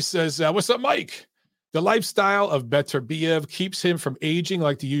 Ant? He says, what's up, Mike? The lifestyle of Beterbiev keeps him from aging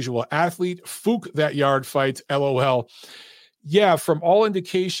like the usual athlete. Fook that yard fight, LOL. Yeah, from all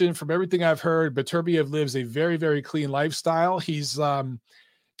indication, from everything I've heard, Beterbiev lives a very, very clean lifestyle. He's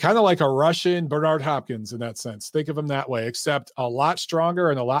kind of like a Russian Bernard Hopkins in that sense. Think of him that way, except a lot stronger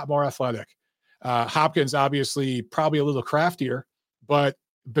and a lot more athletic. Hopkins, obviously, probably a little craftier, but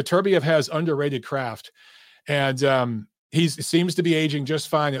Beterbiev has underrated craft. And he seems to be aging just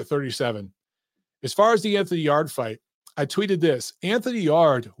fine at 37. As far as the Anthony Yarde fight, I tweeted this. Anthony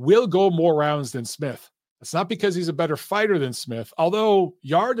Yarde will go more rounds than Smith. It's not because he's a better fighter than Smith, although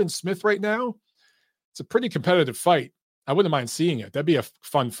Yarde and Smith right now, it's a pretty competitive fight. I wouldn't mind seeing it. That'd be a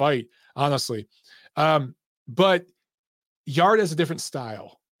fun fight, honestly. But Yarde has a different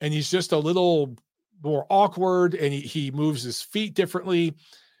style, and he's just a little more awkward, and he moves his feet differently.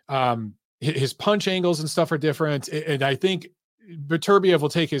 His punch angles and stuff are different, and I think Beterbiev will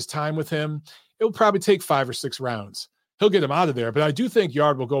take his time with him. It'll probably take 5 or 6 rounds. He'll get him out of there, but I do think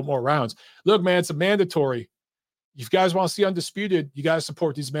Yarde will go more rounds. Look, man, it's a mandatory. If you guys want to see Undisputed, you got to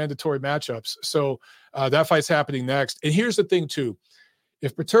support these mandatory matchups. So that fight's happening next. And here's the thing, too.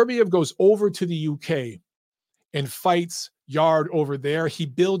 If Beterbiev goes over to the UK and fights Yarde over there, he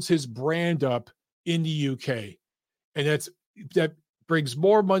builds his brand up in the UK. And that brings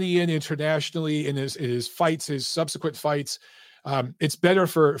more money in internationally in his fights, his subsequent fights. It's better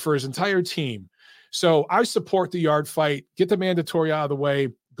for his entire team. So I support the Yarde fight. Get the mandatory out of the way.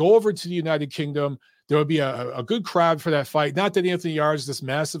 Go over to the United Kingdom. There will be a good crowd for that fight. Not that Anthony Yarde is this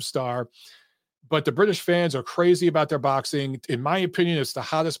massive star, but the British fans are crazy about their boxing. In my opinion, it's the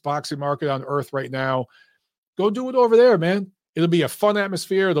hottest boxing market on earth right now. Go do it over there, man. It'll be a fun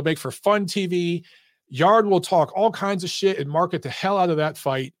atmosphere. It'll make for fun TV. Yarde will talk all kinds of shit and market the hell out of that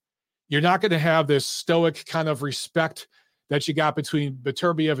fight. You're not going to have this stoic kind of respect that you got between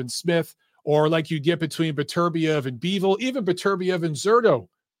Beterbiev and Smith, or like you get between Beterbiev and Bivol, even Beterbiev and Zerto.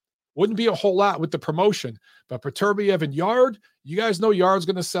 Wouldn't be a whole lot with the promotion, but Beterbiev and Yard, you guys know Yard's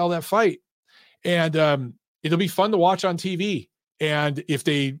going to sell that fight. And it'll be fun to watch on TV. And if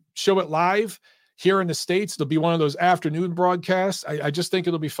they show it live here in the States, it'll be one of those afternoon broadcasts. I just think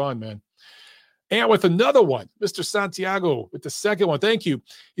it'll be fun, man. And with another one, Mr. Santiago with the second one. Thank you.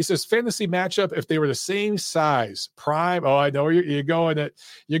 He says, fantasy matchup if they were the same size. Prime. Oh, I know you're going.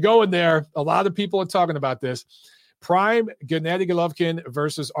 You're going there. A lot of people are talking about this. Prime Gennady Golovkin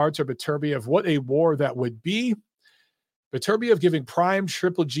versus Artur Beterbiev. What a war that would be. Beterbiev giving Prime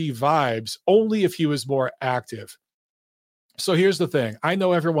Triple G vibes only if he was more active. So here's the thing. I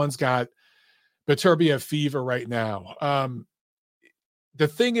know everyone's got Beterbiev fever right now. The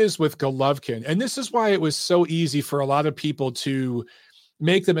thing is with Golovkin, and this is why it was so easy for a lot of people to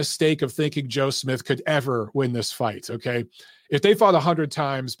make the mistake of thinking Joe Smith could ever win this fight, okay? If they fought 100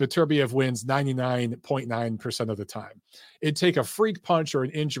 times, Beterbiev wins 99.9% of the time. It'd take a freak punch or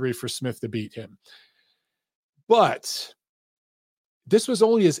an injury for Smith to beat him. But this was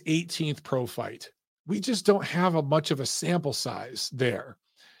only his 18th pro fight. We just don't have much of a sample size there.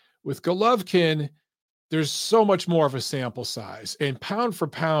 With Golovkin, there's so much more of a sample size. And pound for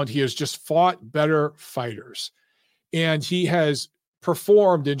pound, he has just fought better fighters. And he has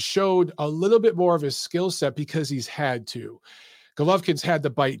performed and showed a little bit more of his skill set because he's had to. Golovkin's had to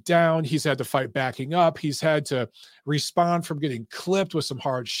bite down. He's had to fight backing up. He's had to respond from getting clipped with some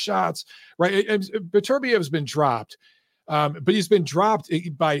hard shots, right? And Beterbiev's been dropped, but he's been dropped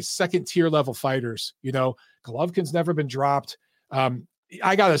by second-tier level fighters. You know, Golovkin's never been dropped.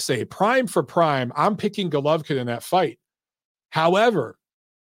 I got to say, prime for prime, I'm picking Golovkin in that fight. However,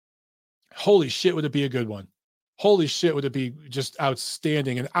 holy shit, would it be a good one. Holy shit, would it be just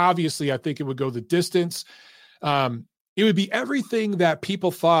outstanding. And obviously, I think it would go the distance. It would be everything that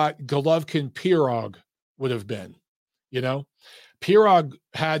people thought Golovkin-Pirog would have been. You know, Pirog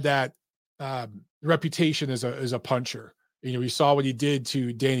had that reputation as a puncher. You know, we saw what he did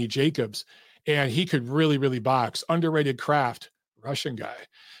to Danny Jacobs, and he could really, really box. Underrated craft. Russian guy.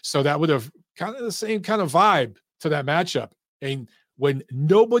 So that would have kind of the same kind of vibe to that matchup. And when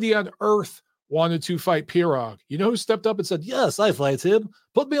nobody on earth wanted to fight Pirog, you know who stepped up and said, yes, I fight him.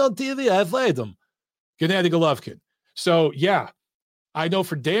 Put me on TV. I fight him. Gennady Golovkin. So yeah, I know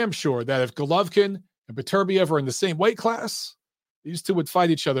for damn sure that if Golovkin and Beterbiev are in the same weight class, these two would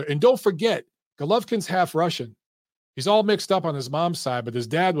fight each other. And don't forget, Golovkin's half Russian. He's all mixed up on his mom's side, but his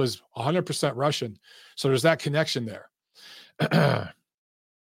dad was 100% Russian. So there's that connection there.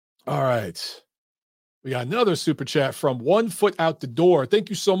 All right. We got another super chat from 1 Foot Out the Door. Thank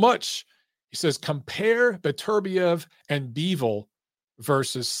you so much. He says, compare Beterbiev and Bivol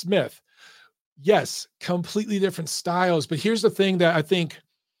versus Smith. Yes, completely different styles. But here's the thing that I think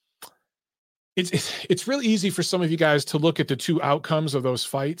it's really easy for some of you guys to look at the two outcomes of those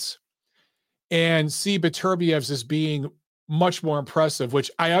fights and see Beterbiev's as being much more impressive,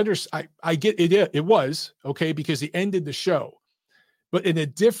 which I understand. I get it. It was okay because he ended the show, but in a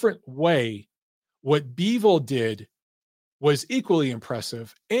different way, what Bivol did was equally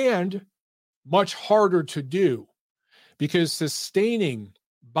impressive and much harder to do because sustaining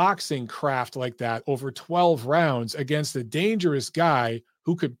boxing craft like that over 12 rounds against a dangerous guy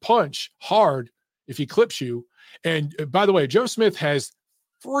who could punch hard if he clips you. And by the way, Joe Smith has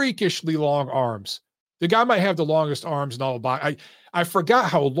freakishly long arms. The guy might have the longest arms in all of boxing. I forgot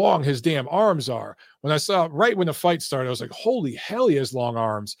how long his damn arms are. When I saw right when the fight started, I was like, holy hell, he has long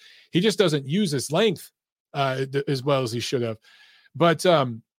arms. He just doesn't use his length as well as he should have. But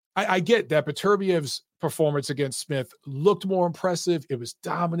I get that Beterbiev's performance against Smith looked more impressive. It was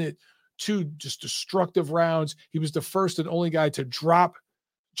dominant, 2 just destructive rounds. He was the first and only guy to drop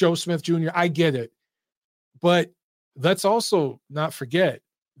Joe Smith Jr. I get it. But let's also not forget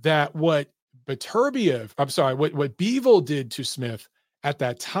that what Bivol did to Smith at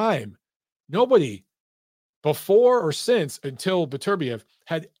that time, nobody before or since until Beterbiev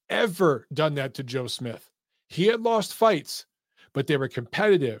had ever done that to Joe Smith. He had lost fights, but they were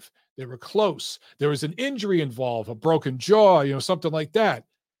competitive. They were close. There was an injury involved, a broken jaw, you know, something like that.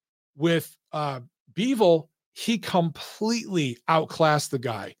 With Bivol, he completely outclassed the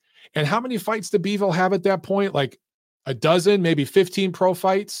guy. And how many fights did Bivol have at that point? Like a dozen, maybe 15 pro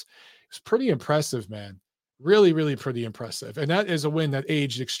fights. It's pretty impressive, man. Really, really pretty impressive. And that is a win that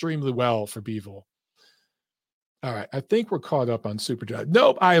aged extremely well for Bivol. All right. I think we're caught up on Super Chat.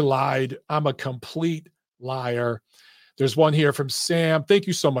 Nope, I lied. I'm a complete liar. There's one here from Sam. Thank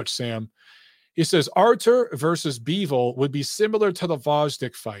you so much, Sam. He says, Artur versus Bivol would be similar to the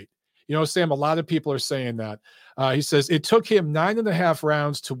Vosdick fight. You know, Sam, a lot of people are saying that. He says, it took him 9.5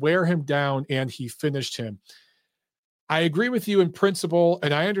 rounds to wear him down, and he finished him. I agree with you in principle,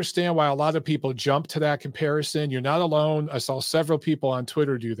 and I understand why a lot of people jump to that comparison. You're not alone. I saw several people on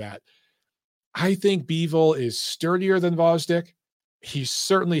Twitter do that. I think Bivol is sturdier than Gvozdyk. He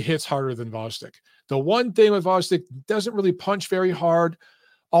certainly hits harder than Gvozdyk. The one thing with Gvozdyk, doesn't really punch very hard.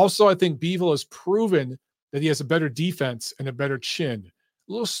 Also, I think Bivol has proven that he has a better defense and a better chin.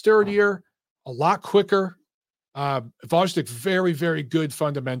 A little sturdier, a lot quicker. Gvozdyk, very, very good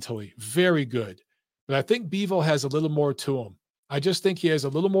fundamentally. Very good. But I think Bivol has a little more to him. I just think he has a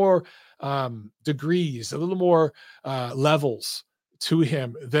little more degrees, a little more levels to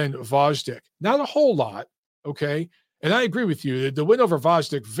him than Gvozdyk. Not a whole lot, okay? And I agree with you. The win over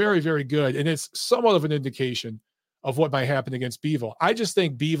Gvozdyk, very, very good. And it's somewhat of an indication of what might happen against Bivol. I just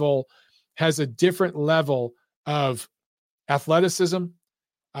think Bivol has a different level of athleticism,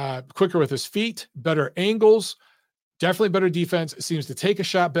 quicker with his feet, better angles, definitely better defense, seems to take a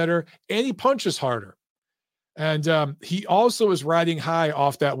shot better, and he punches harder. And he also is riding high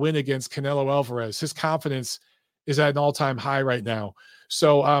off that win against Canelo Alvarez. His confidence is at an all-time high right now.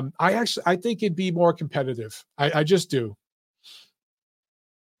 So I think it'd be more competitive. I just do.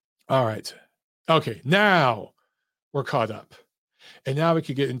 All right. Okay, now we're caught up. And now we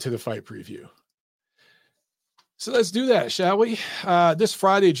could get into the fight preview. So let's do that, shall we? This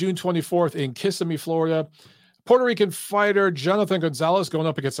Friday, June 24th in Kissimmee, Florida, Puerto Rican fighter Jonathan Gonzalez going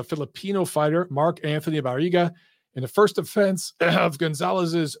up against a Filipino fighter, Mark Anthony Barriga, in the first defense of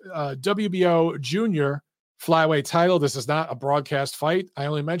Gonzalez's WBO junior flyweight title. This is not a broadcast fight. I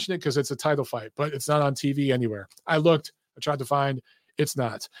only mention it because it's a title fight, but it's not on TV anywhere. I looked, I tried to find, it's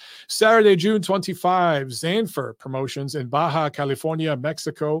not. Saturday, June 25, Zanfer Promotions in Baja California,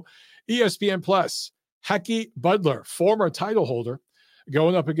 Mexico. ESPN Plus, Haki Butler, former title holder,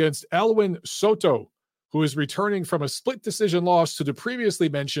 going up against Elwin Soto, who is returning from a split decision loss to the previously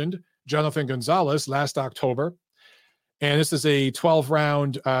mentioned Jonathan Gonzalez last October. And this is a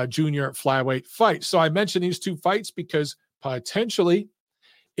 12-round junior flyweight fight. So I mentioned these two fights because potentially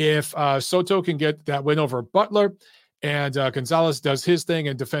if Soto can get that win over Butler and Gonzalez does his thing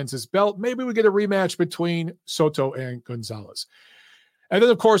and defends his belt, maybe we get a rematch between Soto and Gonzalez. And then,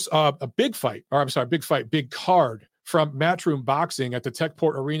 of course, big card from Matchroom Boxing at the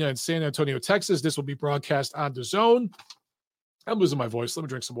Techport Arena in San Antonio, Texas. This will be broadcast on DAZN. I'm losing my voice. Let me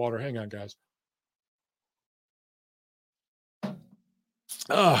drink some water. Hang on, guys.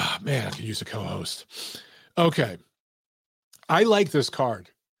 Oh, man, I could use a co-host. Okay. I like this card.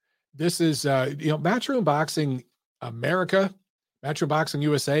 This is, Matchroom Boxing America, Matchroom Boxing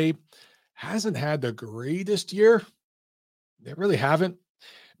USA hasn't had the greatest year. They really haven't.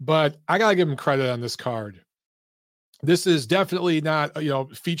 But I got to give them credit on this card. This is definitely not,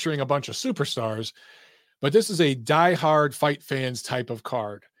 featuring a bunch of superstars, but this is a diehard fight fans type of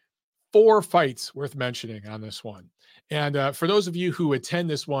card. 4 fights worth mentioning on this one. And for those of you who attend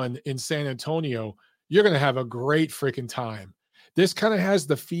this one in San Antonio, you're going to have a great freaking time. This kind of has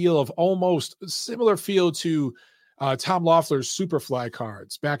the feel of almost similar feel to Tom Loeffler's Superfly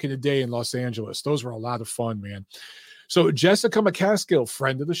cards back in the day in Los Angeles. Those were a lot of fun, man. So Jessica McCaskill,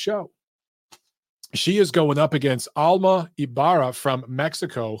 friend of the show, she is going up against Alma Ibarra from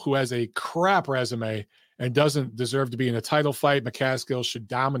Mexico, who has a crap resume and doesn't deserve to be in a title fight. McCaskill should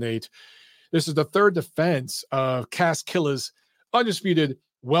dominate. This is the third defense of Caskilla's undisputed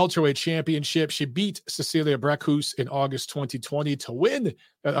welterweight championship. She beat Cecilia Brækhus in August 2020 to win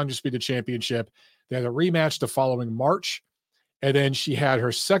that undisputed championship. They had a rematch the following March, and then she had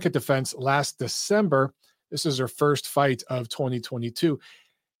her second defense last December. This is her first fight of 2022.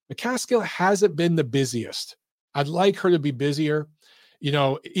 McCaskill hasn't been the busiest. I'd like her to be busier.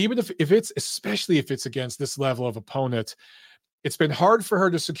 Even if it's, especially if it's against this level of opponent, it's been hard for her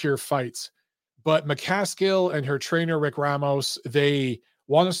to secure fights. But McCaskill and her trainer, Rick Ramos, they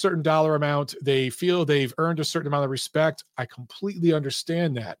want a certain dollar amount. They feel they've earned a certain amount of respect. I completely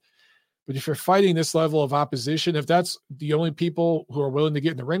understand that. But if you're fighting this level of opposition, if that's the only people who are willing to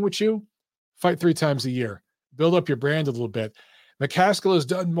get in the ring with you, fight 3 times a year. Build up your brand a little bit. McCaskill has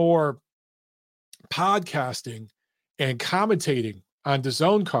done more podcasting and commentating on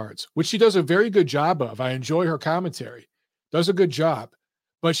DAZN cards, which she does a very good job of. I enjoy her commentary. Does a good job.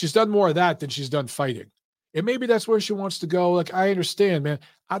 But she's done more of that than she's done fighting. And maybe that's where she wants to go. Like, I understand, man.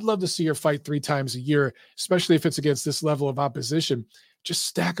 I'd love to see her fight 3 times a year, especially if it's against this level of opposition. Just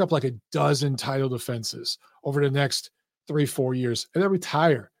stack up like a dozen title defenses over the next 3-4 years and then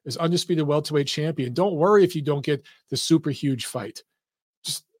retire as undisputed welterweight champion. Don't worry if you don't get the super huge fight.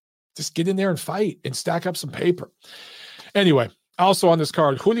 Just get in there and fight and stack up some paper. Anyway, Also on this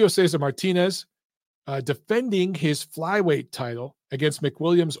card, Julio Cesar Martinez defending his flyweight title against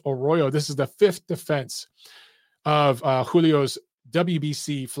McWilliams Arroyo. This is the 5th defense of Julio's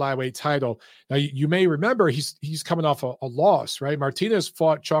WBC flyweight title. Now, you may remember he's coming off a loss, right? Martinez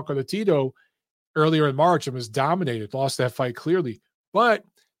fought Chocolatito earlier in March and was dominated, lost that fight clearly. But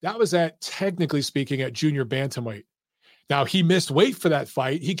that was technically speaking, at junior bantamweight. Now, he missed weight for that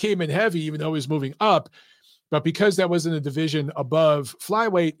fight. He came in heavy, even though he was moving up. But because that was in a division above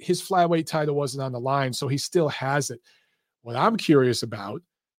flyweight, his flyweight title wasn't on the line, so he still has it. What I'm curious about,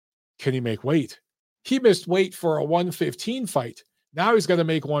 can he make weight? He missed weight for a 115 fight. Now he's going to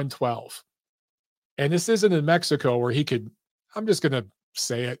make 112. And this isn't in Mexico where he could, I'm just going to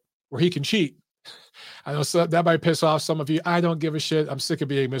say it, where he can cheat. I know that might piss off some of you. I don't give a shit. I'm sick of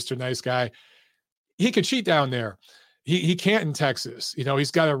being Mr. Nice Guy. He could cheat down there. He can't in Texas.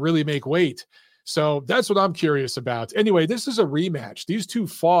 He's got to really make weight. So that's what I'm curious about. Anyway, this is a rematch. These two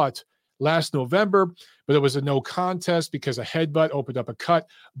fought last November, but it was a no contest because a headbutt opened up a cut.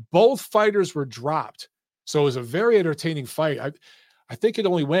 Both fighters were dropped. So it was a very entertaining fight. I think it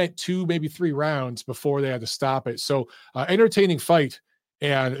only went 2, maybe 3 rounds before they had to stop it. So entertaining fight,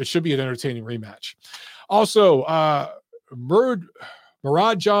 and it should be an entertaining rematch. Also, Muradjan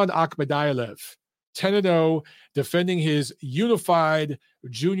Akhmadiev, 10-0, defending his unified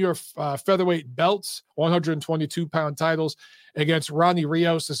junior featherweight belts, 122-pound titles against Ronnie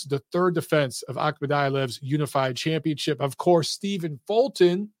Rios. This is the 3rd defense of Akhmadiev's unified championship. Of course, Stephen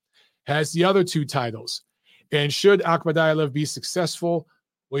Fulton has the other 2 titles. And should Akhmadiev be successful,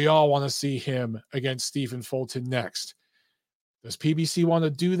 we all want to see him against Stephen Fulton next. Does PBC want to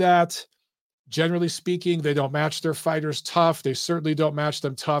do that? Generally speaking, they don't match their fighters tough. They certainly don't match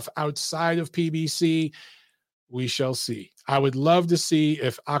them tough outside of PBC. We shall see. I would love to see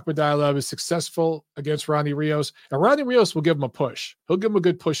if Akhmadiev is successful against Ronnie Rios. And Ronnie Rios will give him a push. He'll give him a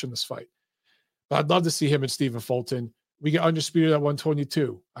good push in this fight. But I'd love to see him and Stephen Fulton. We get undisputed at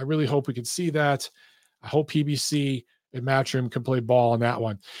 122. I really hope we can see that. I hope PBC and Matchroom can play ball on that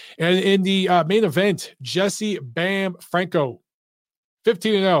one. And in the main event, Jesse Bam Franco,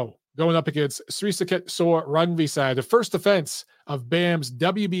 15-0, going up against Srisaket Sor Rungvisai, the first defense of Bam's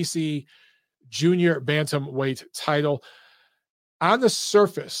WBC junior bantamweight title. On the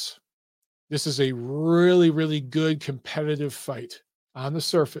surface, this is a really, really good competitive fight on the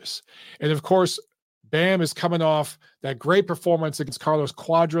surface. And of course, Bam is coming off that great performance against Carlos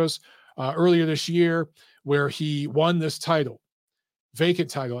Cuadras earlier this year, where he won this title, vacant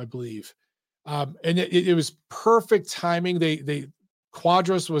title, I believe. And it was perfect timing.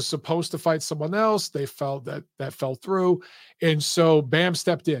 Cuadras was supposed to fight someone else. They felt that fell through. And so Bam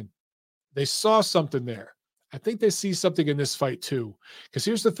stepped in. They saw something there. I think they see something in this fight too. Because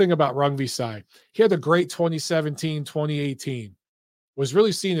here's the thing about Rungvisai. He had a great 2017, 2018. Was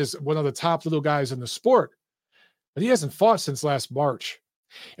really seen as one of the top little guys in the sport. But he hasn't fought since last March.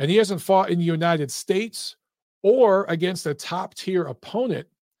 And he hasn't fought in the United States or against a top-tier opponent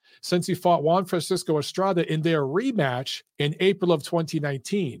since he fought Juan Francisco Estrada in their rematch in April of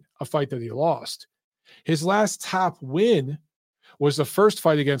 2019, a fight that he lost. His last top win was the first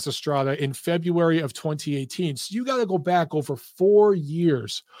fight against Estrada in February of 2018. So you got to go back over 4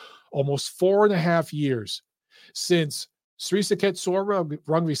 years, almost 4.5 years, since Srisaket Sor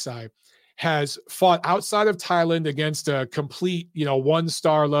Rungvisai has fought outside of Thailand against a complete,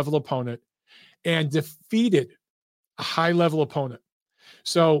 1-star level opponent and defeated a high-level opponent.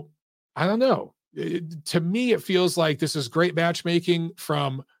 So I don't know. To me, it feels like this is great matchmaking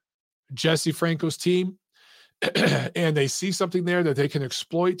from Jesse Franco's team. And they see something there that they can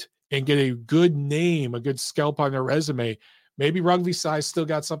exploit and get a good name, a good scalp on their resume. Maybe Rungvisai still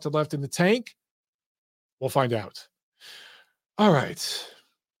got something left in the tank. We'll find out. All right.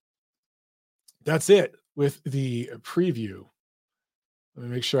 That's it with the preview. Let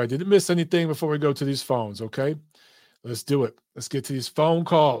me make sure I didn't miss anything before we go to these phones, okay? Let's do it. Let's get to these phone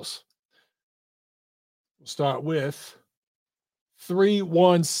calls. We'll start with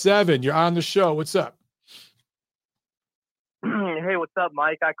 317. You're on the show. What's up? Hey, what's up,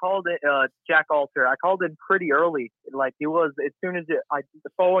 Mike? I called it Jack Alter. I called in pretty early. Like, it was as soon as I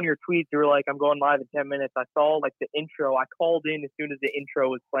saw on your tweets, you were like, I'm going live in 10 minutes. I saw like the intro. I called in as soon as the intro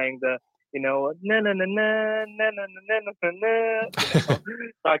was playing, the na na na na na na na na na. So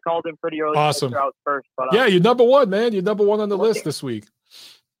I called in pretty early. Awesome. I was first, but yeah, you're number one, man. You're number one on the list this week.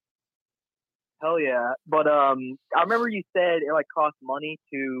 Hell yeah! But I remember you said it like costs money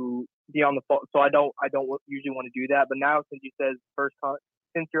to be on the phone, so I don't usually want to do that. But now since you said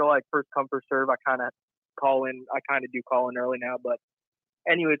since you're like first come first serve, I kind of call in. I kind of do call in early now. But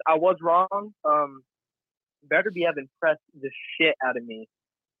anyways, I was wrong. Beterbiev impressed the shit out of me.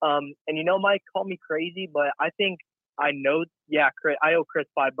 And Mike, call me crazy, but I think I know. Yeah, I owe Chris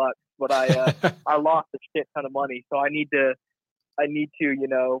 $5, but I lost a shit ton of money, so I need to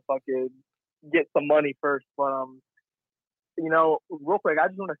fucking get some money first. But real quick, I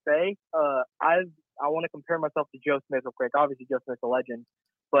just want to say, I want to compare myself to Joe Smith real quick. Obviously, Joe Smith's a legend,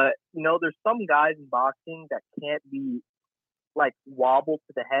 but there's some guys in boxing that can't be like wobbled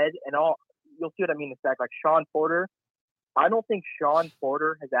to the head, and you'll see what I mean in a sec. Like Sean Porter, I don't think Sean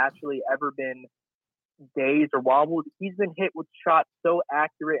Porter has actually ever been dazed or wobbled. He's been hit with shots so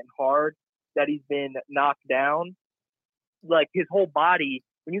accurate and hard that he's been knocked down. Like his whole body,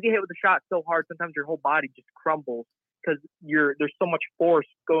 when you get hit with a shot so hard, sometimes your whole body just crumbles because there's so much force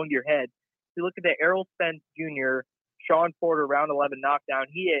going to your head. If you look at the Errol Spence Jr., Sean Porter round 11 knockdown,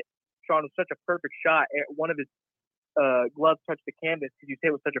 he hit Sean with such a perfect shot. One of his gloves touched the canvas because he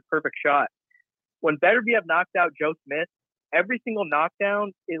hit with such a perfect shot. When Beterbiev knocked out Joe Smith, every single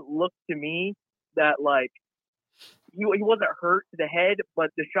knockdown, it looked to me that like he wasn't hurt to the head,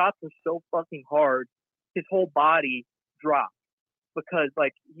 but the shots were so fucking hard, his whole body dropped because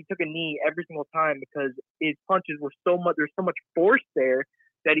like he took a knee every single time because his punches were there's so much force there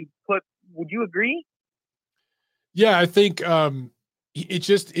that he put. Would you agree? Yeah, I think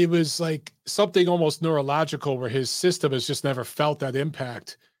it was like something almost neurological where his system has just never felt that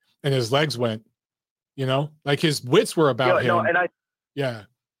impact and his legs went, like his wits were about him. No, and yeah.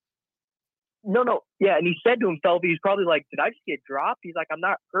 No. Yeah. And he said to himself, he's probably like, did I just get dropped? He's like, I'm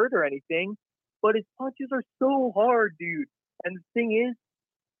not hurt or anything, but his punches are so hard, dude. And the thing is,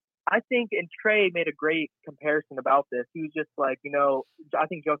 I think, and Trey made a great comparison about this. He was just like, I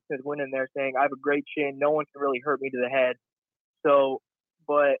think Joe Smith went in there saying, I have a great chin. No one can really hurt me to the head. So,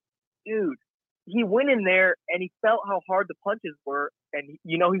 but dude, he went in there and he felt how hard the punches were. And,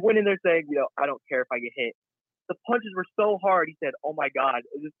 he went in there saying, I don't care if I get hit. The punches were so hard. He said, oh my God,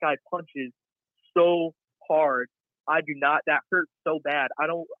 this guy punches so hard. That hurts so bad.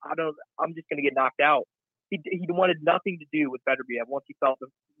 I'm just going to get knocked out. He wanted nothing to do with Beterbiev once he felt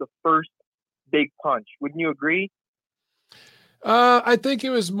the first big punch. Wouldn't you agree? I think it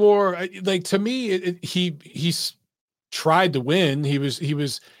was more like, to me, he's tried to win.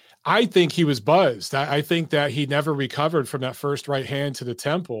 I think he was buzzed. I think that he never recovered from that first right hand to the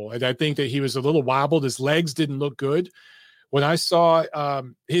temple. And I think that he was a little wobbled. His legs didn't look good. When I saw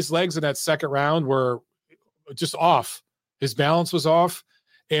his legs in that second round were just off. His balance was off,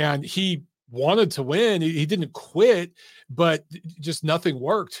 and he wanted to win. He didn't quit, but just nothing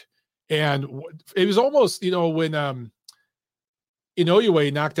worked. And it was almost, when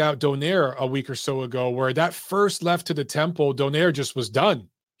Inoue knocked out Donaire a week or so ago, where that first left to the temple, Donaire just was done.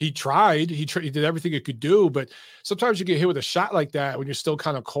 He tried. He did everything he could do, but sometimes you get hit with a shot like that when you're still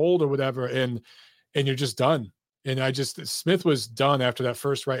kind of cold or whatever, and you're just done. And Smith was done after that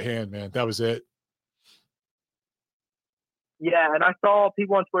first right hand, man. That was it. Yeah, and I saw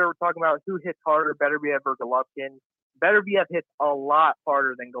people on Twitter were talking about who hits harder, Beterbiev or Golovkin. Beterbiev hits a lot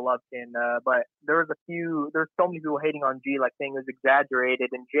harder than Golovkin, but there's so many people hating on G, like saying it was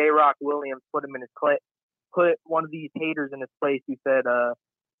exaggerated. And J. Rock Williams put one of these haters in his place. He said,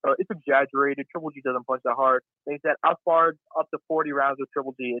 it's exaggerated. Triple G doesn't punch that hard. And he said, I've sparred up to 40 rounds with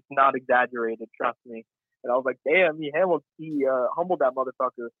Triple G. It's not exaggerated, trust me. And I was like, damn, he humbled that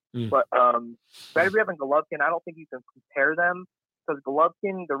motherfucker. But Beterbiev and Golovkin, I don't think you can compare them, because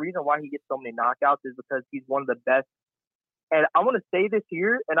Golovkin, the reason why he gets so many knockouts is because he's one of the best. And I want to say this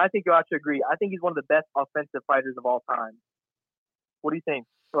here, and I think you'll actually agree. I think he's one of the best offensive fighters of all time. What do you think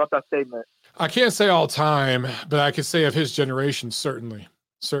about that statement? I can't say all time, but I could say of his generation, certainly.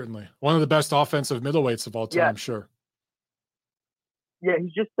 One of the best offensive middleweights of all time, yeah. Sure. Yeah,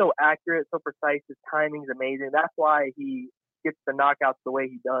 he's just so accurate, so precise. His timing's amazing. That's why he gets the knockouts the way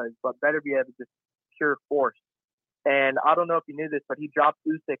he does. But Beterbiev is just pure force. And I don't know if you knew this, but he dropped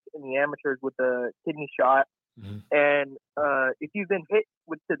Usyk in the amateurs with a kidney shot. Mm-hmm. And if you've been hit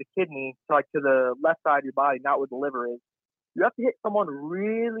to the kidney, to the left side of your body, not where the liver is, you have to hit someone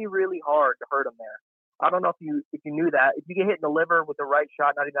really, really hard to hurt them there. I don't know if you knew that. If you get hit in the liver with the right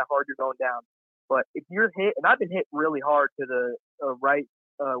shot, not even that hard, you're going down. But if you're hit, and I've been hit really hard to the right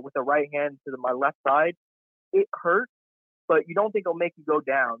with the right hand to my left side, it hurts, but you don't think it'll make you go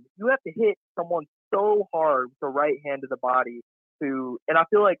down. You have to hit someone so hard with the right hand to the body and I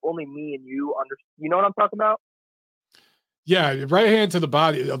feel like only me and you understand. You know what I'm talking about? Yeah, right hand to the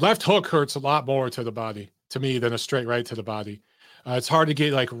body. A left hook hurts a lot more to the body, to me, than a straight right to the body. It's hard to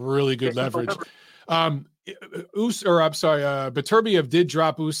get really good leverage. Beterbiev did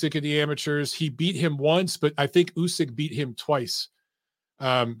drop Usyk in the amateurs. He beat him once, but I think Usyk beat him twice.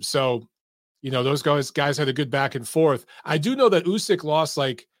 So Those guys had a good back and forth. I do know that Usyk lost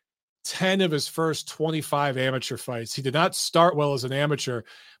like 10 of his first 25 amateur fights. He did not start well as an amateur,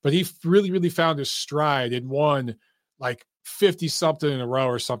 but he really, really found his stride and won like 50 something in a row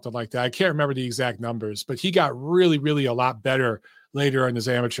or something like that. I can't remember the exact numbers, but he got really, really a lot better later in his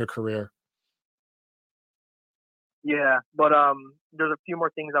amateur career. Yeah, but there's a few more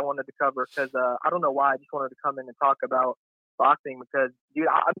things I wanted to cover because I don't know why I just wanted to come in and talk about boxing because, dude,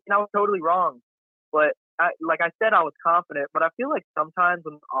 I was totally wrong. But like I said, I was confident, but I feel like sometimes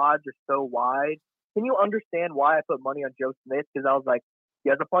when the odds are so wide, can you understand why I put money on Joe Smith? Because I was like, he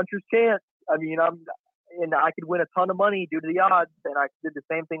has a puncher's chance. I mean, and I could win a ton of money due to the odds, and I did the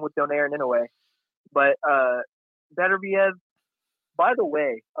same thing with Donaire and Inoue. But Beterbiev, by the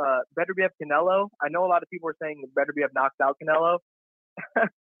way, Beterbiev Canelo, I know a lot of people are saying Beterbiev knocks out Canelo.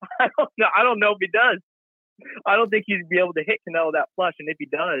 I don't know if he does. I don't think he'd be able to hit Canelo that flush, and if he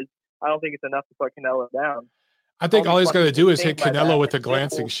does, I don't think it's enough to put Canelo down. I think all he's got to do is hit Canelo with a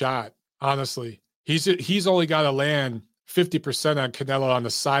glancing shot. Honestly, he's only got to land 50% on Canelo on the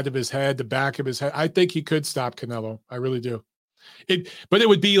side of his head, the back of his head. I think he could stop Canelo. I really do. But it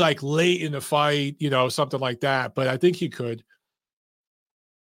would be like late in the fight, something like that. But I think he could.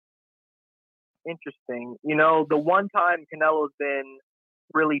 Interesting. The one time Canelo's been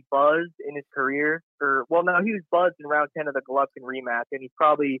really buzzed in his career, he was buzzed in round 10 of the Golovkin rematch, and he's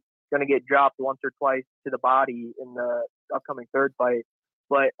probably going to get dropped once or twice to the body in the upcoming third fight.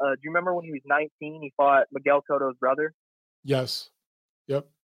 But do you remember when he was 19, he fought Miguel Cotto's brother? Yes. Yep.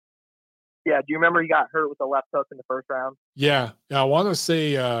 Yeah. Do you remember he got hurt with a left hook in the first round? Yeah. I want to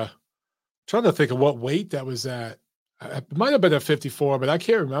say, trying to think of what weight that was at. It might have been at 54, but I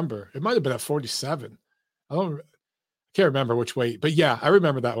can't remember. It might have been at 47. I can't remember which weight, but yeah, I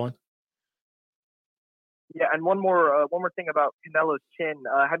remember that one. Yeah, and one more thing about Canelo's chin.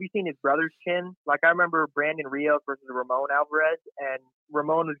 Have you seen his brother's chin? Like I remember Brandon Rios versus Ramon Alvarez, and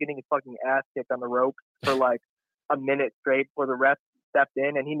Ramon was getting his fucking ass kicked on the ropes for like a minute straight before the ref stepped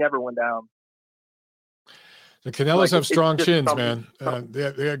in, and he never went down. The Canelos have strong chins, man.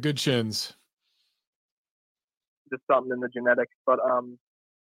 They got good chins. Just something in the genetics. But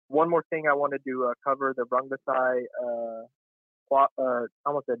one more thing I wanted to cover: the Rungvisai. I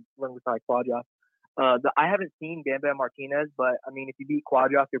almost said Rungvisai Quadra. I haven't seen Bam Bam Martinez, but I mean, if you beat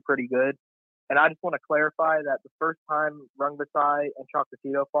Quadras, you're pretty good. And I just want to clarify that the first time Rungvisai and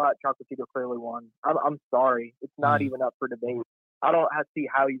Chocolatito fought, Chocolatito clearly won. I'm sorry, it's not even up for debate. I don't have to see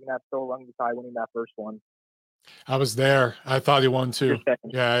how you can have Phil Rungvisai winning that first one. I was there. I thought he won too.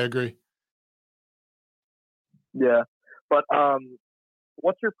 Yeah, I agree. Yeah, but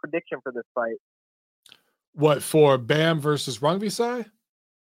what's your prediction for this fight? What, for Bam versus Rungvisai?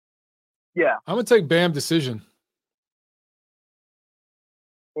 Yeah. I'm going to take Bam decision.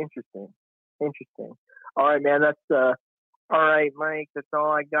 Interesting. All right, man. That's all right, Mike. That's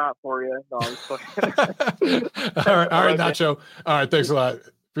all I got for you. No, all right, Nacho. All right, thanks a lot.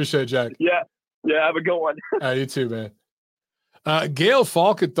 Appreciate it, Jack. Yeah, have a good one. You too, man. Gail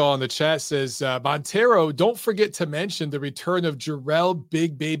Falkenthal in the chat says, Montero, don't forget to mention the return of Jarrell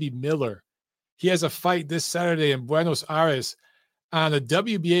Big Baby Miller. He has a fight this Saturday in Buenos Aires on a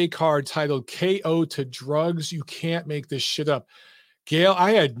WBA card titled KO to Drugs. You can't make this shit up. Gail,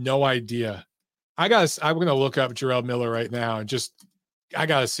 I had no idea. I'm going to look up Jarrell Miller right now and I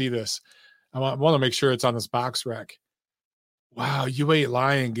got to see this. I want to make sure it's on this box rec. Wow, you ain't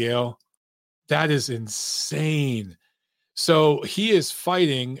lying, Gail. That is insane. So he is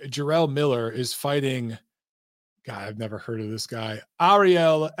fighting, Jarrell Miller is fighting, God, I've never heard of this guy,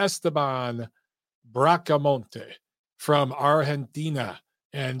 Ariel Esteban Bracamonte from Argentina.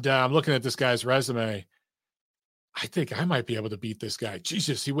 And I'm looking at this guy's resume. I think I might be able to beat this guy.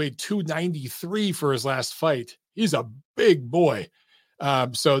 Jesus, he weighed 293 for his last fight. He's a big boy.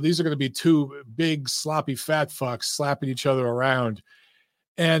 So these are going to be two big, sloppy, fat fucks slapping each other around.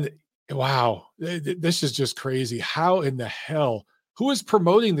 And wow, this is just crazy. How in the hell? Who is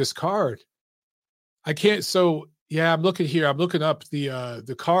promoting this card? I can't. So yeah, I'm looking here. I'm looking up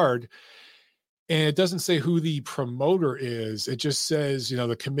the card, and it doesn't say who the promoter is. It just says,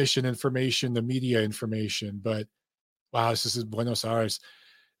 the commission information, the media information. But wow, this is Buenos Aires.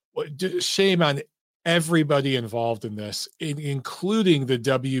 Shame on everybody involved in this, including the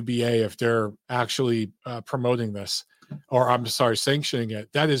WBA, if they're actually promoting this, or I'm sorry, sanctioning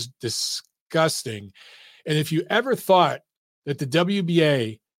it. That is disgusting. And if you ever thought that the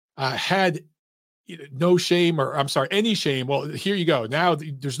WBA had no shame, or I'm sorry, any shame, well, here you go. Now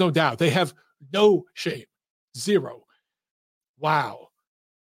there's no doubt. They have no shame. Zero. Wow.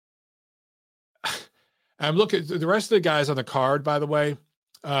 I'm looking at the rest of the guys on the card, by the way.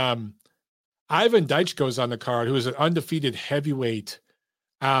 Ivan Daichko's on the card, who is an undefeated heavyweight,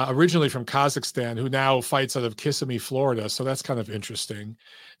 originally from Kazakhstan, who now fights out of Kissimmee, Florida. So that's kind of interesting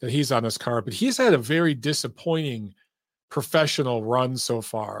that he's on this card. But he's had a very disappointing professional run so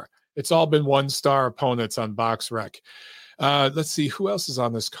far. It's all been one-star opponents on BoxRec. Let's see who else is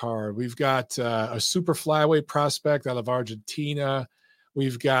on this card. We've got a super flyweight prospect out of Argentina.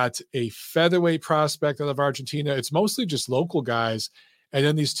 We've got a featherweight prospect out of Argentina. It's mostly just local guys. And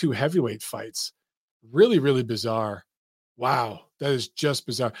then these two heavyweight fights. Really, really bizarre. Wow, that is just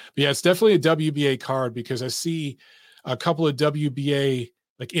bizarre. But yeah, it's definitely a WBA card because I see a couple of WBA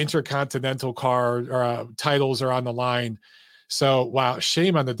like intercontinental card or titles are on the line. So wow,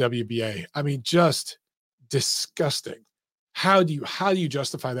 shame on the WBA. I mean, just disgusting. How do you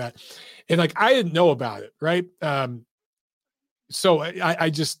justify that? And like I didn't know about it, right? So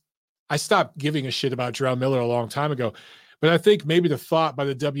I stopped giving a shit about Jarrell Miller a long time ago. But I think maybe the thought by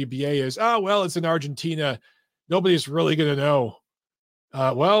the WBA is, oh well, it's in Argentina. Nobody's really going to know.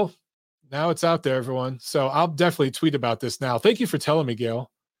 Well, now it's out there, everyone. So I'll definitely tweet about this now. Thank you for telling me, Gail,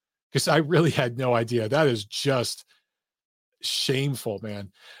 because I really had no idea. That is just shameful,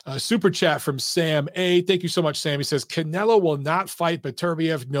 man. Super chat from Sam A. Thank you so much, Sam. He says, Canelo will not fight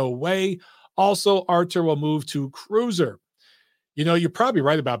Beterbiev. No way. Also, Artur will move to cruiser. You know, you're probably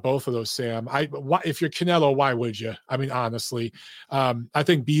right about both of those, Sam. If you're Canelo, why would you? I mean, honestly, I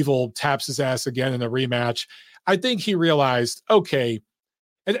think Bivol taps his ass again in a rematch. I think he realized, okay,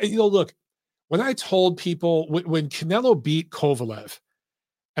 and you know, look, when I told people when Canelo beat Kovalev,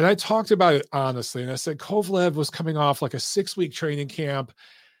 and I talked about it honestly, and I said Kovalev was coming off like a 6-week training camp,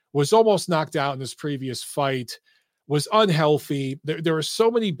 was almost knocked out in his previous fight, was unhealthy. There were so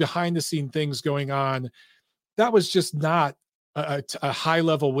many behind-the-scene things going on. That was just not a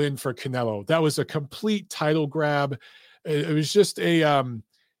high-level win for Canelo. That was a complete title grab. It was just a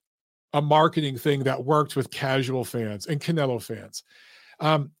marketing thing that worked with casual fans and Canelo fans.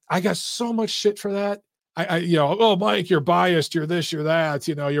 I got so much shit for that. Oh, Mike, you're biased. You're this, you're that.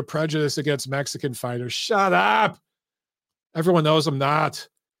 You know, you're prejudiced against Mexican fighters. Shut up. Everyone knows I'm not.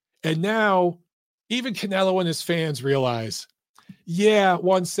 And now even Canelo and his fans realize, yeah,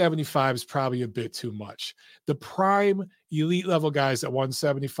 175 is probably a bit too much. The prime elite level guys at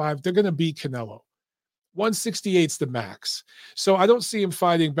 175, they're going to beat Canelo. 168's the max. So I don't see him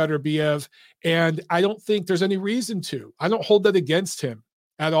fighting Beterbiev, and I don't think there's any reason to. I don't hold that against him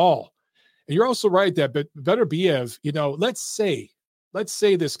at all. And you're also right that Beterbiev, you know, let's say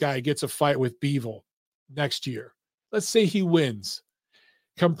this guy gets a fight with Bivol next year. Let's say he wins.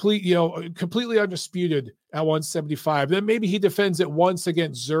 Completely undisputed at 175. Then maybe he defends it once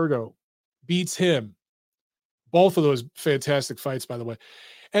against Zurdo, beats him. Both of those fantastic fights, by the way.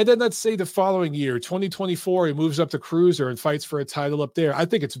 And then let's say the following year, 2024, he moves up to cruiser and fights for a title up there. I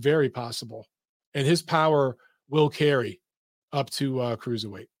think it's very possible. And his power will carry up to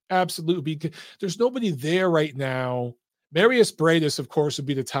cruiserweight. Absolutely. There's nobody there right now. Marius Bradis, of course, would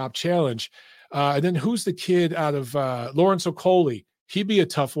be the top challenge. And then who's the kid out of Lawrence Okoli? He'd be a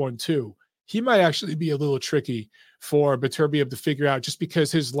tough one, too. He might actually be a little tricky for Beterbiev to figure out just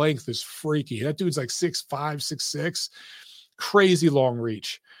because his length is freaky. That dude's like 6'5", 6'6", crazy long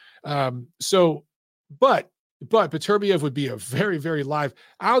reach. But Beterbiev would be a very, very live.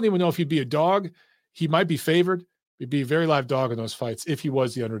 I don't even know if he'd be a dog. He might be favored. He'd be a very live dog in those fights if he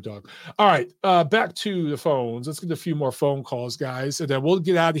was the underdog. All right, back to the phones. Let's get a few more phone calls, guys, and then we'll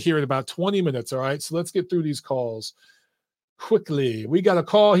get out of here in about 20 minutes, all right? So let's get through these calls quickly. We got a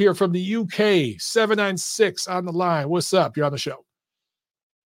call here from the UK, 796 on the line. What's up? You're on the show.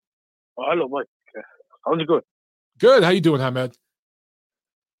 Oh, hello, Mike. How's it going? Good. How you doing, Hamed?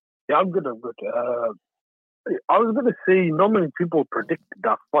 Yeah, I'm good. I was going to say, not many people predicted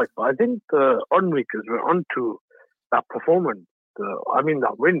that fight, but I think the onlookers were onto that performance.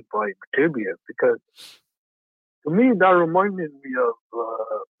 That win by Beterbiev, because to me, that reminded me of,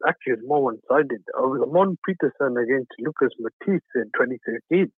 actually, it's more one-sided, of Lamont Peterson against Lucas Matisse in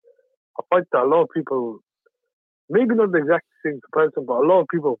 2013. A fight that a lot of people, maybe not the exact same comparison, but a lot of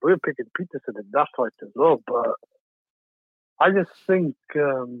people were picking Peterson in that fight as well. But I just think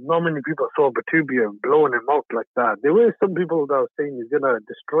not many people saw Beterbiev blowing him out like that. There were some people that were saying he's going to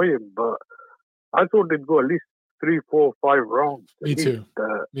destroy him, but I thought they'd go at least 3, 4, 5 rounds. Me too.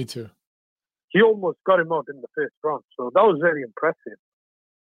 Me too. He almost got him out in the first round, so that was very impressive.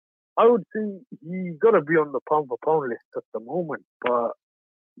 I would say he's got to be on the pound-for-pound list at the moment, but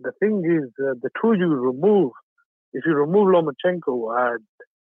the thing is, the two you remove, if you remove Lomachenko and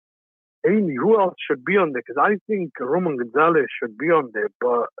Haney, who else should be on there? Because I think Roman Gonzalez should be on there,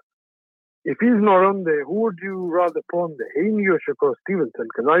 but if he's not on there, who would you rather put on there, Haney or Shakur Stevenson?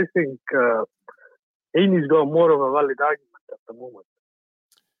 Because I think Haney's got more of a valid argument at the moment.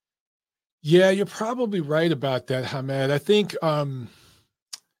 Yeah, you're probably right about that, Hamed. I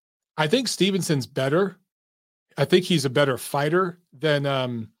think Stevenson's better. I think he's a better fighter than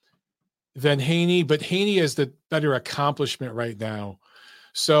Haney, but Haney has the better accomplishment right now.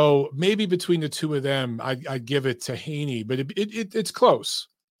 So maybe between the two of them, I'd give it to Haney, but it's close.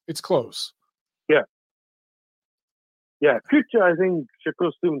 It's close. Yeah. Yeah. Future, I think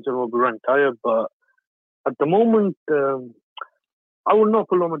Shakur Stevenson will be ranked higher, but at the moment, I will not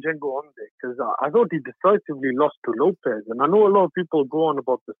put Lomachenko on there because I thought he decisively lost to Lopez. And I know a lot of people go on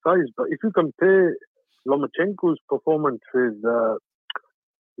about the size, but if you compare Lomachenko's performance with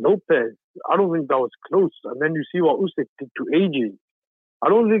Lopez, I don't think that was close. And then you see what Usyk did to AJ. I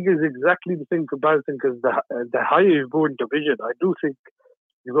don't think it's exactly the same comparison because the higher you go in division, I do think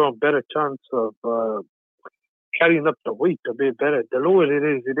you got a better chance of carrying up the weight a bit better. The lower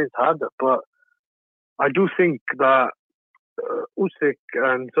it is harder. But I do think that Usyk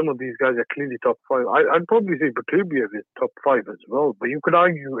and some of these guys are clearly top 5. I'd probably say Beterbiev is top 5 as well. But you could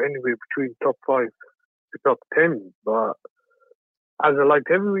argue anywhere between top 5 to top 10. But as a light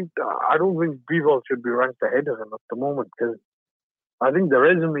heavyweight, I don't think Bivol should be ranked ahead of him at the moment because I think the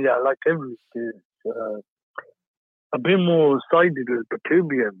resume at light heavyweight is a bit more sided with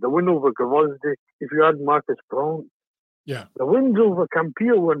Beterbiev. The win over Gvozdyk, if you add Marcus Brown, yeah, the wins over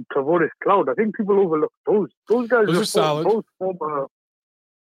Campillo and Tavoris Cloud, I think people overlook those. Those guys are solid. Both former,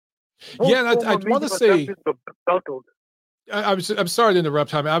 yeah, I want to say. I'm sorry to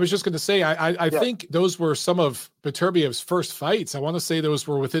interrupt, Tommy. I was just going to say, I think those were some of Beterbiev's first fights. I want to say those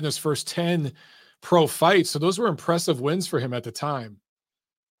were within his first 10 pro fights. So those were impressive wins for him at the time.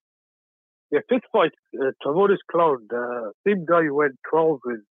 Yeah, fifth fight, Tavoris Cloud, same guy who went 12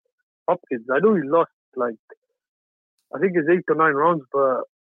 with Hopkins. I know he lost, I think it's 8 or 9 rounds, but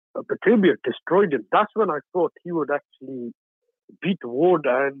Beterbiev destroyed him. That's when I thought he would actually beat Ward.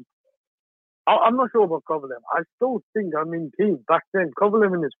 And I'm not sure about Kovalev. I still think, back then,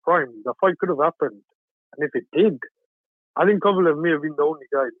 Kovalev in his prime, the fight could have happened. And if it did, I think Kovalev may have been the only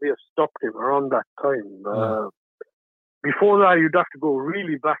guy who may have stopped him around that time. Before that, you'd have to go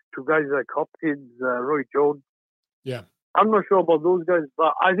really back to guys like Hopkins, Roy Jones. Yeah. I'm not sure about those guys,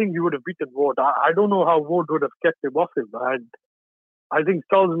 but I think he would have beaten Ward. I don't know how Ward would have kept him off him. I think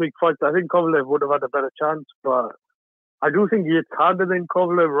styles make fights. I think Kovalev would have had a better chance, but I do think it's harder than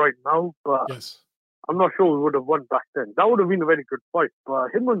Kovalev right now, but yes. I'm not sure he would have won back then. That would have been a very good fight.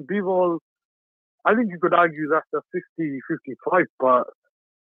 But him and Bivol, I think you could argue that's a 50-55, but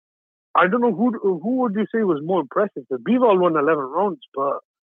I don't know who would you say was more impressive. The Bivol won 11 rounds, but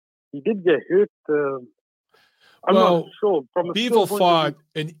he did get hurt. I'm not sure. Bivol fought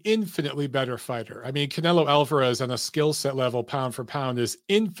an infinitely better fighter. I mean, Canelo Alvarez on a skill set level, pound for pound, is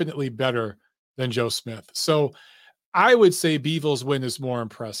infinitely better than Joe Smith. So I would say Bivol's win is more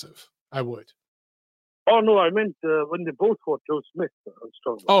impressive. I would. Oh, no, I meant when they both fought Joe Smith.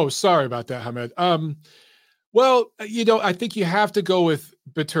 Oh, sorry about that, Hamed. Well, I think you have to go with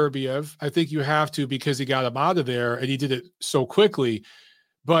Beterbiev. I think you have to because he got him out of there and he did it so quickly.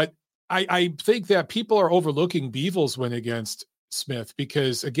 But I think that people are overlooking Bivol's win against Smith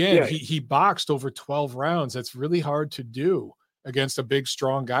because, again, he boxed over 12 rounds. That's really hard to do against a big,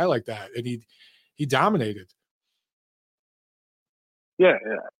 strong guy like that. And he dominated. Yeah.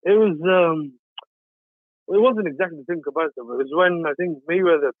 It wasn't exactly the same comparison. It was when I think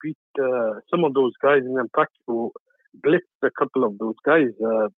Mayweather beat some of those guys and then Pacquiao blitzed a couple of those guys.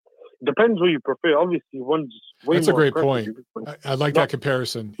 Depends who you prefer. Obviously, one's way That's a more great point. I like that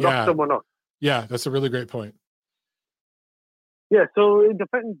comparison. Yeah. Someone else. Yeah, that's a really great point. Yeah, so it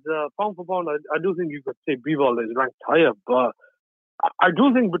depends. Pound for pound, I do think you could say Bivol is ranked higher, but I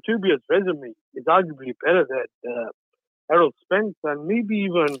do think Beterbiev's resume is arguably better than Errol Spence and maybe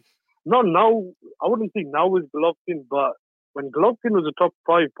even, not now, I wouldn't say now is Golovkin, but when Golovkin was a top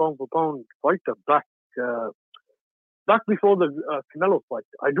 5 pound for pound fighter back before the Canelo fight,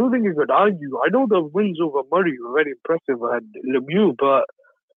 I do think you could argue. I know the wins over Murray were very impressive and Lemieux, but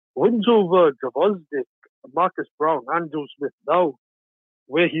wins over Gvozdyk, Marcus Brown, and Joe Smith now,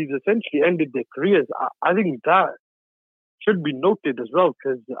 where he's essentially ended their careers, I think that should be noted as well,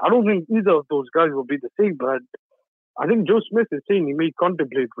 because I don't think either of those guys will be the same, but I think Joe Smith is saying he may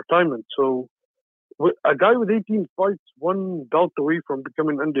contemplate retirement. So a guy with 18 fights, one belt away from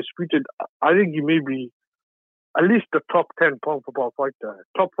becoming undisputed, I think he may be at least a top 10 pound for pound fighter.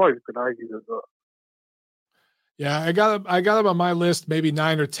 Top 5, you could argue as well. Yeah, I got him on my list, maybe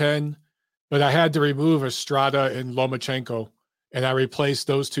 9 or 10, but I had to remove Estrada and Lomachenko and I replaced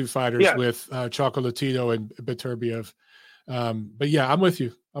those two fighters with Chocolatito and Beterbiev. But yeah, I'm with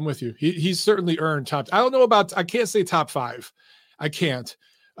you. He's certainly earned top. I can't say top 5. I can't.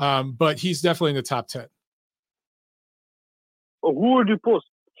 But he's definitely in the top 10. Well, who would you post?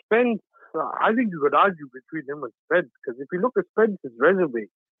 Spence? I think you could argue between him and Spence, because if you look at Spence's resume,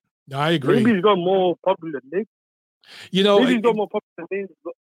 I agree. Maybe he's got more popular names. Maybe he's got more popular names.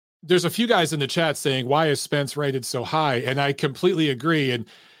 There's a few guys in the chat saying, why is Spence rated so high? And I completely agree. And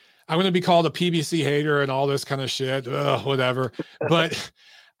I'm going to be called a PBC hater and all this kind of shit, whatever. But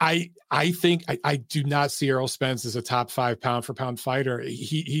I think I do not see Errol Spence as a top 5 pound for pound fighter.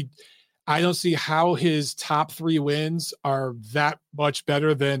 I don't see how his top 3 wins are that much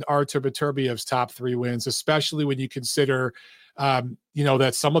better than Artur Beterbiev's top 3 wins, especially when you consider,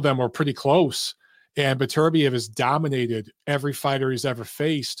 that some of them were pretty close. And Beterbiev has dominated every fighter he's ever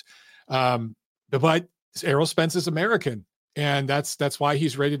faced. But Errol Spence is American, and that's why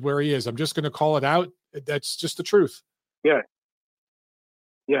he's rated where he is. I'm just going to call it out. That's just the truth. Yeah.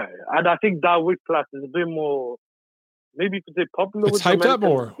 Yeah. And I think that weight class is a bit more, maybe you could say popular. It's hyped up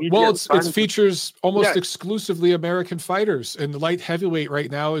more. Well, it features almost exclusively American fighters, and the light heavyweight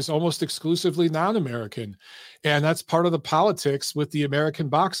right now is almost exclusively non-American. And that's part of the politics with the American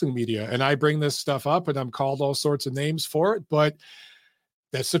boxing media. And I bring this stuff up and I'm called all sorts of names for it, but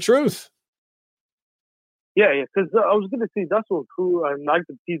that's the truth. Yeah, because I was going to say that's all true, and I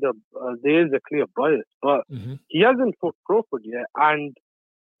can see that there is a clear bias, but he hasn't fought Crawford yet, and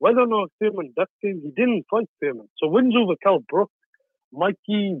whether or not Thurman ducked him, he didn't fight Thurman. So wins over Cal Brook,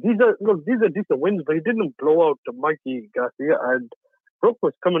 Mikey, these are decent wins, but he didn't blow out to Mikey Garcia, and Brook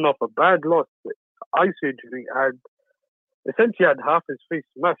was coming off a bad loss, eye surgery, and essentially had half his face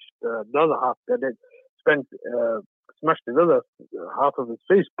smashed, the other half, and then Spence smashed the other half of his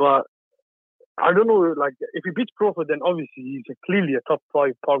face, but I don't know, like, if he beats Crawford, then obviously he's clearly a top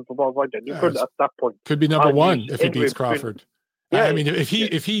 5 pound for pound fighter. You could, at that point, could be number 1 if he beats Crawford. Yeah, I mean, if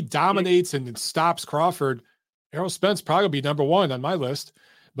he dominates and stops Crawford, Errol Spence probably be number 1 on my list.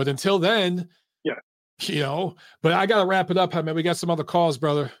 But until then, but I got to wrap it up. Man, we got some other calls,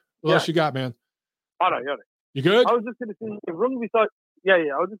 brother. What else you got, man? All right. You good? I was just going to say, if Rungvisai,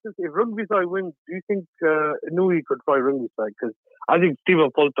 I was just going to say, if Rungvisai wins, do you think Inui could fight Rungvisai? Because I think Stephen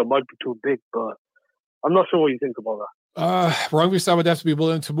Fulton might be too big, but I'm not sure what you think about that. Rungvisai would have to be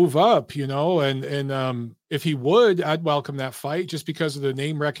willing to move up, and if he would, I'd welcome that fight just because of the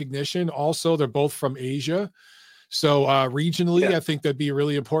name recognition. Also, they're both from Asia. So regionally, I think that'd be a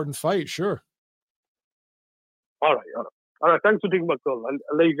really important fight. Sure. All right. Thanks for taking my call.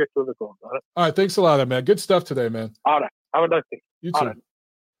 I'll let you get to the call. All right. Thanks a lot, man. Good stuff today, man. All right. Have a nice day. You too. All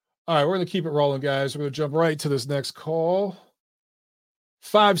right. We're going to keep it rolling, guys. We're going to jump right to this next call.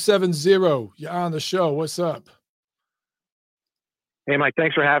 570. You're on the show. What's up? Hey, Mike,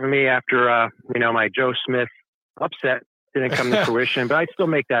 thanks for having me after, my Joe Smith upset didn't come to fruition, but I'd still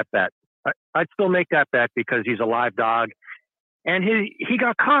make that bet. I'd still make that bet because he's a live dog, and he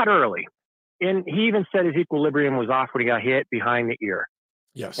got caught early, and he even said his equilibrium was off when he got hit behind the ear.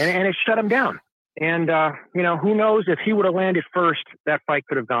 Yes. And it shut him down. And, who knows, if he would have landed first, that fight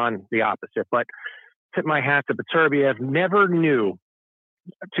could have gone the opposite. But tip my hat to Beterbiev, never knew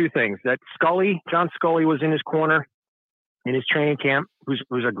two things, that John Scully was in his corner in his training camp,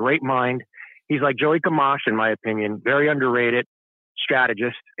 who's a great mind. He's like Joey Camacho, in my opinion, very underrated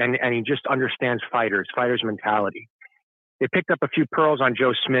strategist, and he just understands fighters mentality. They picked up a few pearls on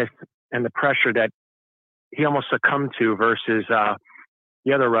Joe Smith and the pressure that he almost succumbed to versus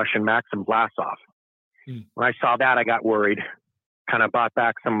the other Russian, Maxim Vlasov. When I saw that, I got worried, kind of bought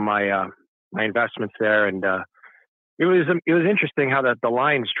back some of my investments there. And it was interesting how the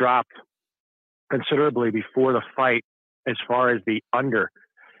lines dropped considerably before the fight as far as the under.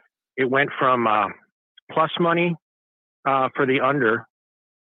 It went from plus money for the under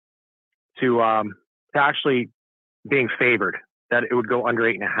to actually being favored, that it would go under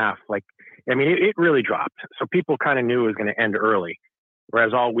 8.5. It really dropped. So people kind of knew it was going to end early,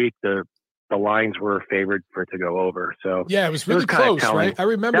 whereas all week the lines were favored for it to go over. So yeah, it was really close, right? I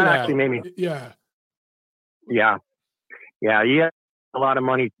remember that. Actually made me, yeah. You had a lot of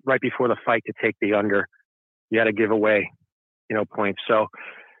money right before the fight to take the under. You had to give away, points. So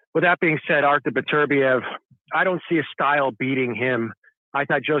with that being said, Artur Beterbiev, I don't see a style beating him. I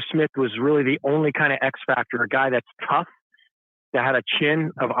thought Joe Smith was really the only kind of X factor, a guy that's tough, that had a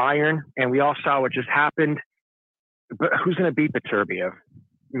chin of iron, and we all saw what just happened. But who's going to beat Beterbiev?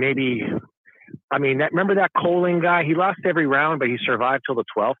 Maybe, remember that Colling guy? He lost every round, but he survived till the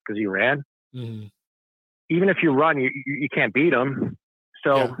 12th because he ran. Mm-hmm. Even if you run, you can't beat him.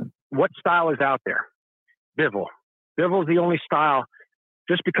 So what style is out there? Bivol. Bivol's the only style,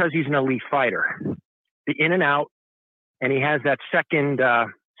 just because he's an elite fighter. The in and out, and he has that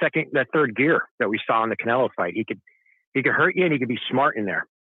that third gear that we saw in the Canelo fight. He could hurt you, and he could be smart in there.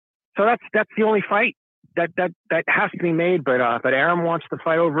 So that's the only fight that has to be made. But Arum wants to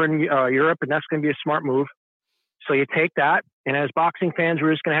fight over in Europe, and that's going to be a smart move. So you take that, and as boxing fans,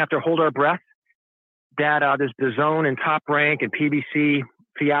 we're just going to have to hold our breath that this DAZN and Top Rank and PBC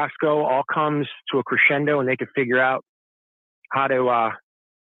fiasco all comes to a crescendo, and they can figure out how to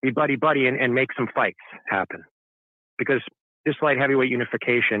be buddy and make some fights happen. Because this light heavyweight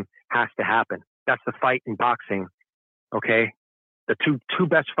unification has to happen. That's the fight in boxing, okay? The two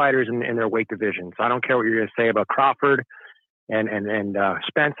best fighters in their weight divisions. I don't care what you're going to say about Crawford and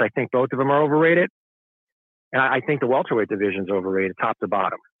Spence. I think both of them are overrated. And I think the welterweight division is overrated, top to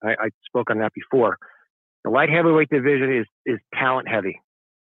bottom. I spoke on that before. The light heavyweight division is talent heavy.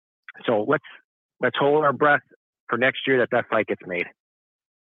 So let's hold our breath for next year that fight gets made.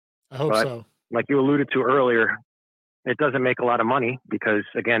 I hope so. Like you alluded to earlier, it doesn't make a lot of money because,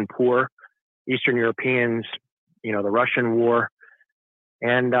 again, poor Eastern Europeans, the Russian war,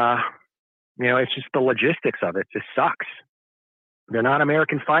 and it's just the logistics of it just sucks. They're not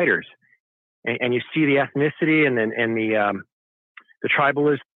American fighters. And you see the ethnicity and the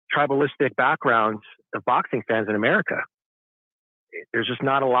tribalistic backgrounds of boxing fans in America. There's just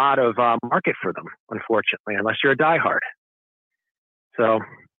not a lot of market for them, unfortunately, unless you're a diehard. So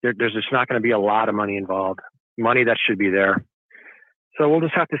there's just not going to be a lot of money involved, money that should be there. So we'll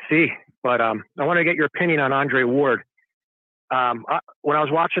just have to see. But I want to get your opinion on Andre Ward. When I was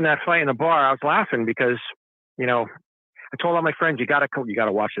watching that fight in the bar, I was laughing because, I told all my friends, you got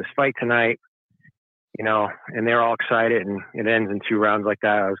to watch this fight tonight. And they're all excited, and it ends in 2 rounds like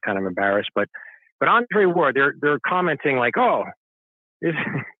that. I was kind of embarrassed, but Andre Ward, they're commenting like, oh,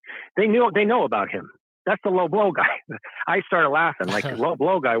 they know about him. That's the low blow guy. I started laughing like, low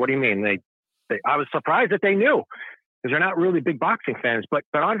blow guy. What do you mean? I was surprised that they knew because they're not really big boxing fans. But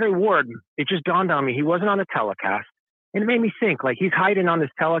Andre Ward, it just dawned on me he wasn't on the telecast, and it made me think like he's hiding on this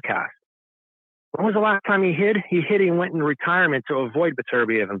telecast. When was the last time he hid? He hid and went in retirement to avoid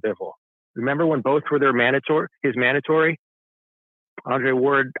Beterbiev and Bivol. Remember when both were his mandatory? Andre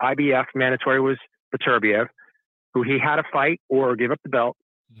Ward, IBF mandatory was Beterbiev, who he had to fight or give up the belt.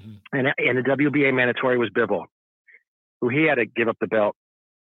 Mm-hmm. And the WBA mandatory was Bivol, who he had to give up the belt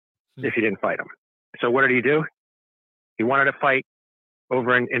if he didn't fight him. So what did he do? He wanted to fight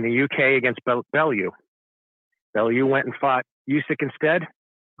over in the UK against Bellew. Bellew went and fought Usyk instead.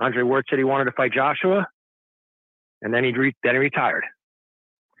 Andre Ward said he wanted to fight Joshua, and then he retired.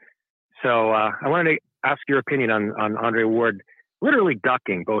 So I wanted to ask your opinion on Andre Ward literally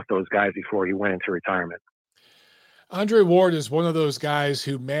ducking both those guys before he went into retirement. Andre Ward is one of those guys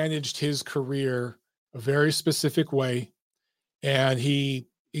who managed his career a very specific way, and he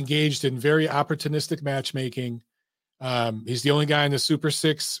engaged in very opportunistic matchmaking. He's the only guy in the Super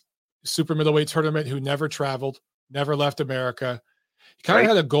 6 super middleweight tournament who never traveled, never left America. He kind of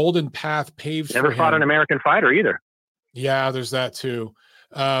had a golden path paved for him. Never fought an American fighter either. Yeah, there's that too.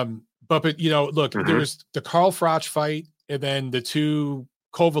 But look, there was the Carl Froch fight and then the 2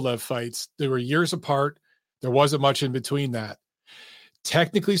 Kovalev fights. They were years apart. There wasn't much in between that.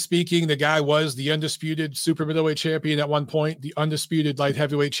 Technically speaking, the guy was the undisputed super middleweight champion at one point, the undisputed light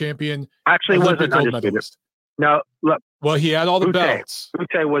heavyweight champion. Actually, wasn't undisputed. Medalist. No, look. Well, he had all the belts.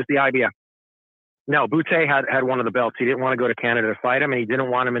 Bute was the IBF. No, Bute had one of the belts. He didn't want to go to Canada to fight him, and he didn't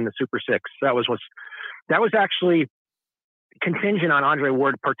want him in the Super 6. That was actually contingent on Andre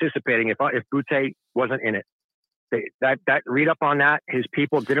Ward participating if Bute wasn't in it. That read up on that. His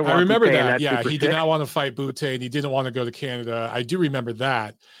people didn't want. I remember Bute that. Yeah, he did not want to fight Bute, and he didn't want to go to Canada. I do remember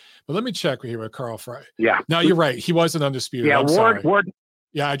that. But let me check here with Carl Fry. Yeah. No, you're right. He wasn't undisputed. Yeah, Ward.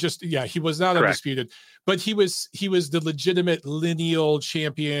 Yeah, he was not Correct. Undisputed, but he was the legitimate lineal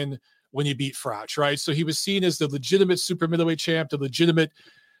champion when he beat Froch, right? So he was seen as the legitimate super middleweight champ, the legitimate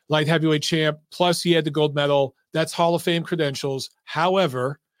light heavyweight champ. Plus, he had the gold medal. That's Hall of Fame credentials.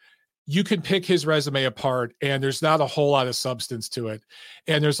 However, you can pick his resume apart, and there's not a whole lot of substance to it.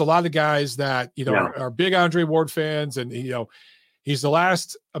 And there's a lot of guys that are big Andre Ward fans, and he's the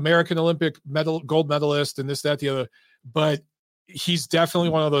last American Olympic gold medalist, and this, that, the other. But he's definitely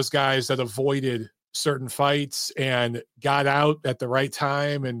one of those guys that avoided certain fights and got out at the right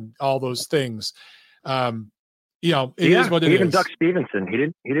time and all those things. It is what it is. Even Duck Stevenson, he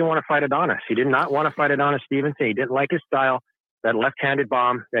didn't want to fight Adonis. He did not want to fight Adonis Stevenson. He didn't like his style, that left-handed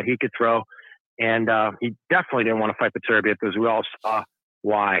bomb that he could throw. And he definitely didn't want to fight Beterbiev because we all saw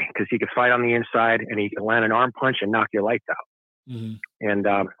why. Because he could fight on the inside and he could land an arm punch and knock your lights out. And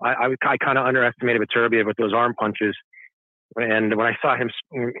I kind of underestimated Beterbiev with those arm punches. And when I saw him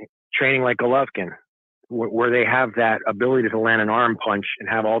training like Golovkin, where they have that ability to land an arm punch and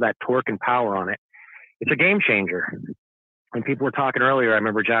have all that torque and power on it, it's a game changer. When people were talking earlier, I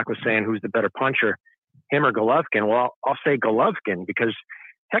remember Jack was saying, who's the better puncher, him or Golovkin? Well, I'll say Golovkin, because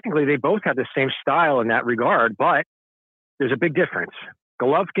technically they both have the same style in that regard, but there's a big difference.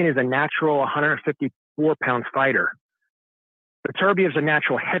 Golovkin is a natural 154-pound fighter. Beterbiev's a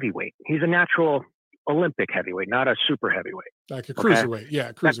natural heavyweight. He's a natural Olympic heavyweight, not a super heavyweight. Like a cruiserweight.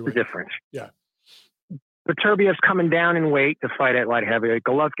 Yeah, cruiserweight. That's the difference. Yeah. Beterbiev's coming down in weight to fight at light heavyweight.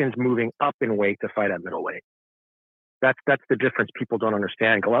 Golovkin's moving up in weight to fight at middleweight. That's the difference people don't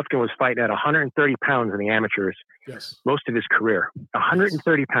understand. Golovkin was fighting at 130 pounds in the amateurs most of his career.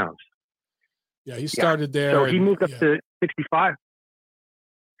 130 pounds. Yeah, he started there. So he moved up to 65.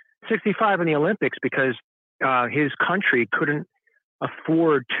 65 in the Olympics because his country couldn't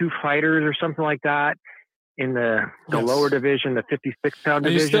afford 2 fighters or something like that in the lower division, the 56-pound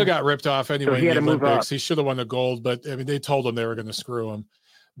division. He still got ripped off anyway. So he had to move up. He should have won the gold, but I mean, they told him they were going to screw him.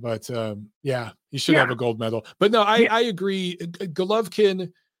 But he should have a gold medal. But no, I agree.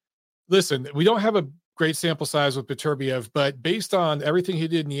 Golovkin, listen, we don't have a great sample size with Beterbiev, but based on everything he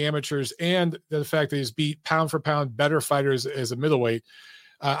did in the amateurs and the fact that he's beat pound for pound better fighters as a middleweight,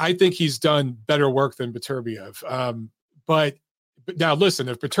 I think he's done better work than Beterbiev. But now listen,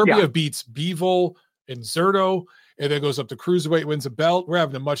 if Beterbiev beats Bivol and Zerto and then goes up to cruiserweight, wins a belt, we're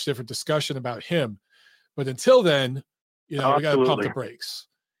having a much different discussion about him. But until then, we got to pump the brakes.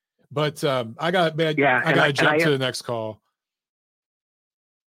 But I got to jump to the next call.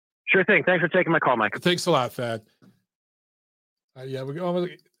 Sure thing. Thanks for taking my call, Mike. Thanks a lot, Thad. We're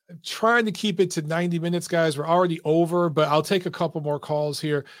trying to keep it to 90 minutes, guys. We're already over, but I'll take a couple more calls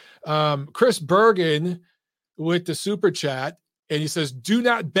here. Chris Bergen with the super chat, and he says, "Do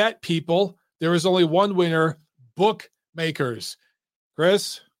not bet, people. There is only one winner: bookmakers."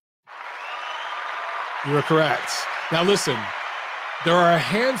 Chris, you are correct. Now listen. There are a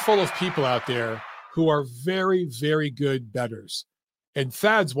handful of people out there who are very, very good bettors. And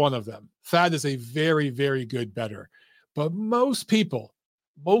Thad's one of them. Thad is a very, very good bettor. But most people,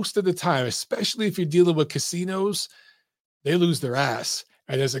 most of the time, especially if you're dealing with casinos, they lose their ass.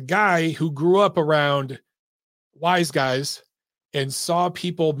 And as a guy who grew up around wise guys and saw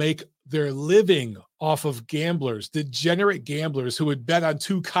people make their living off of gamblers, degenerate gamblers who would bet on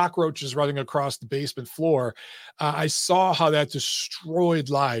 2 cockroaches running across the basement floor, I saw how that destroyed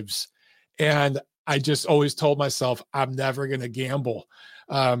lives. And I just always told myself, I'm never going to gamble.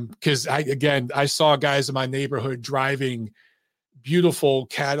 Because I saw guys in my neighborhood driving beautiful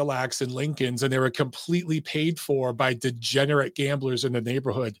Cadillacs and Lincolns, and they were completely paid for by degenerate gamblers in the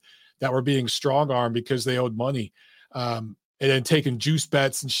neighborhood that were being strong-armed because they owed money. And then taking juice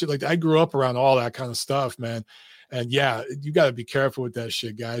bets and shit like that. I grew up around all that kind of stuff, man. And you got to be careful with that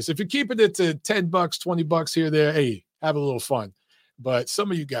shit, guys. If you're keeping it to $10, $20 here, there, hey, have a little fun. But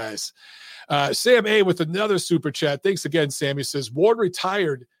some of you guys, Sam A with another super chat. Thanks again, Sam. He says, Ward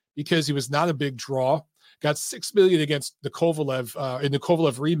retired because he was not a big draw. Got $6 million against the Kovalev in the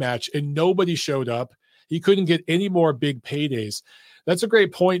Kovalev rematch, and nobody showed up. He couldn't get any more big paydays. That's a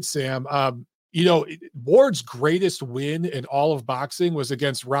great point, Sam. Ward's greatest win in all of boxing was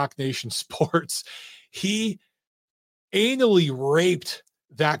against Rock Nation Sports. He anally raped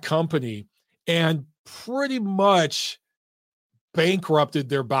that company and pretty much bankrupted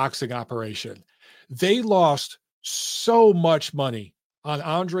their boxing operation. They lost so much money on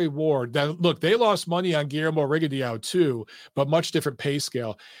Andre Ward. Now, look, they lost money on Guillermo Rigadiao too, but much different pay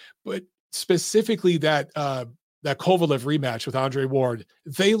scale. But specifically that Kovalev rematch with Andre Ward,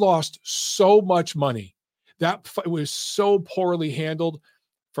 they lost so much money. That fight was so poorly handled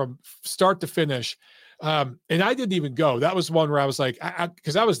from start to finish. And I didn't even go. That was one where I was like,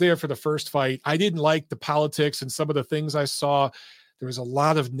 because I was there for the first fight. I didn't like the politics and some of the things I saw. There was a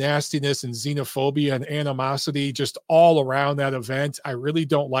lot of nastiness and xenophobia and animosity just all around that event. I really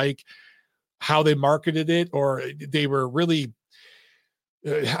don't like how they marketed it, or they were really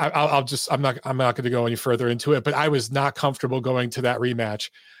I'm not going to go any further into it, but I was not comfortable going to that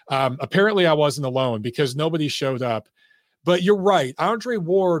rematch. Apparently I wasn't alone because nobody showed up. But you're right. Andre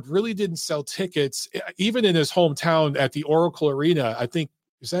Ward really didn't sell tickets, even in his hometown at the Oracle Arena. I think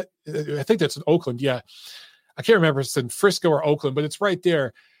that's in Oakland. Yeah. I can't remember if it's in Frisco or Oakland, but it's right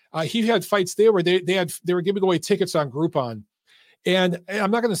there. He had fights there where they were giving away tickets on Groupon. And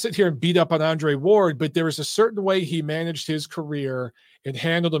I'm not going to sit here and beat up on Andre Ward, but there was a certain way he managed his career and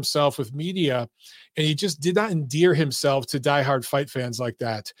handled himself with media, and he just did not endear himself to diehard fight fans like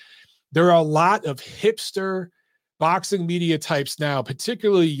that. There are a lot of hipster boxing media types now,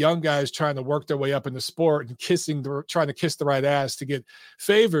 particularly young guys trying to work their way up in the sport and trying to kiss the right ass to get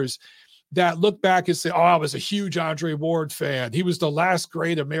favors, that look back and say, oh, I was a huge Andre Ward fan. He was the last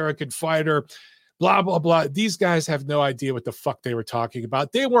great American fighter, blah, blah, blah. These guys have no idea what the fuck they were talking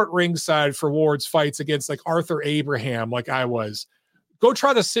about. They weren't ringside for Ward's fights against like Arthur Abraham like I was. Go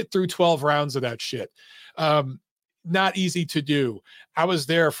try to sit through 12 rounds of that shit. Not easy to do. I was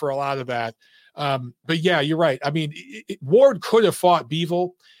there for a lot of that. But yeah, you're right. I mean, Ward could have fought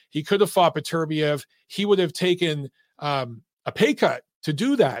Bivol. He could have fought Beterbiev. He would have taken a pay cut to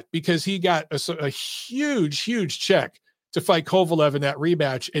do that because he got a huge, huge check to fight Kovalev in that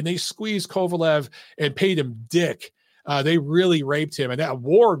rematch. And they squeezed Kovalev and paid him dick. They really raped him. And that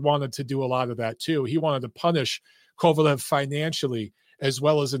Ward wanted to do a lot of that too. He wanted to punish Kovalev financially as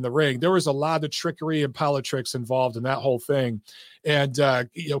well as in the ring. There was a lot of trickery and politics involved in that whole thing. And,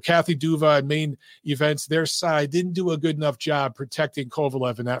 Kathy Duva and Main Events, their side didn't do a good enough job protecting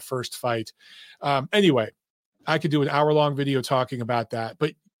Kovalev in that first fight. Anyway, I could do an hour-long video talking about that,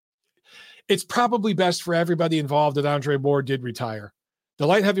 but it's probably best for everybody involved that Andre Ward did retire. The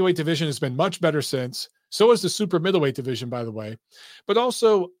light heavyweight division has been much better since. So is the super middleweight division, by the way. But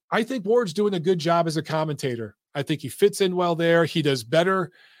also, I think Ward's doing a good job as a commentator. I think he fits in well there. He does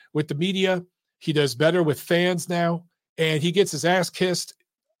better with the media. He does better with fans now. And he gets his ass kissed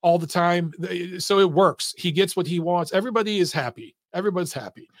all the time. So it works. He gets what he wants. Everybody is happy. Everybody's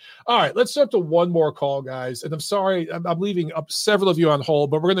happy. All right, let's jump to one more call, guys. And I'm sorry, I'm leaving up several of you on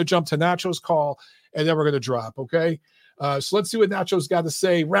hold, but we're going to jump to Nacho's call, and then we're going to drop, okay? So let's see what Nacho's got to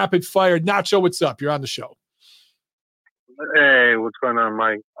say. Rapid fire. Nacho, what's up? You're on the show. Hey, what's going on,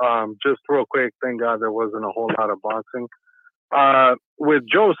 Mike? Just real quick, thank God there wasn't a whole lot of boxing. With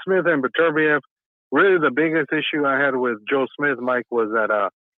Joe Smith and Beterbiev, really the biggest issue I had with Joe Smith, Mike, was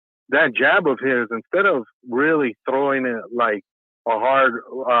that jab of his, instead of really throwing it like a hard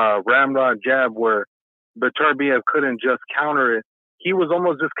ramrod jab where Beterbiev couldn't just counter it, he was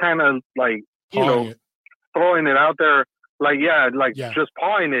almost just kind of like, throwing it out there, just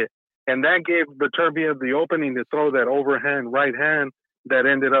pawing it. And that gave Beterbiev the opening to throw that overhand right hand that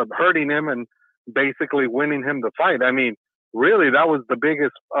ended up hurting him and basically winning him the fight. I mean, really, that was the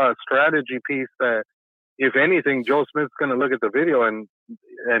biggest strategy piece that, if anything, Joe Smith's going to look at the video and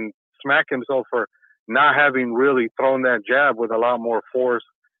smack himself for not having really thrown that jab with a lot more force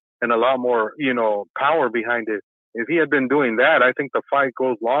and a lot more, power behind it. If he had been doing that, I think the fight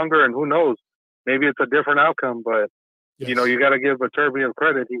goes longer, and who knows, maybe it's a different outcome. But yes, you got to give Beterbiev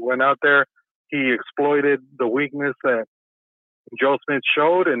credit. He went out there, he exploited the weakness that Joe Smith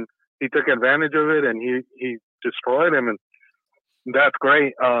showed, and he took advantage of it, and he destroyed him, and that's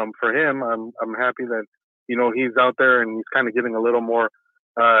great for him. I'm happy that he's out there and he's kind of getting a little more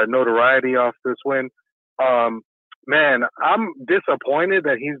notoriety off this win. Man, I'm disappointed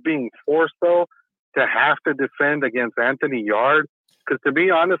that he's being forced though to have to defend against Anthony Yarde, because to be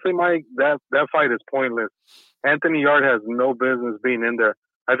honestly, Mike, that fight is pointless. Anthony Yarde has no business being in there.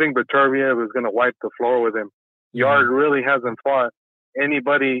 I think Beterbiev is going to wipe the floor with him. Yarde really hasn't fought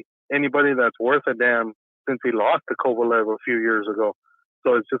anybody that's worth a damn since he lost to Kovalev a few years ago.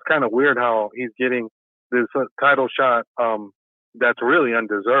 So it's just kind of weird how he's getting this title shot that's really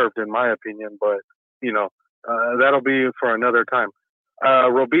undeserved, in my opinion. But, that'll be for another time.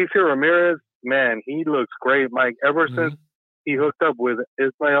 Robeisy Ramirez, man, he looks great, Mike. Ever since he hooked up with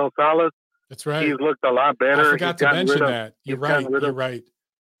Ismael Salas, that's right, he's looked a lot better. I forgot to mention that. You're right.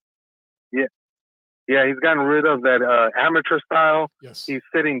 Yeah, he's gotten rid of that amateur style. Yes. He's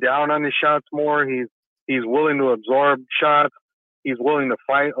sitting down on his shots more. He's willing to absorb shots. He's willing to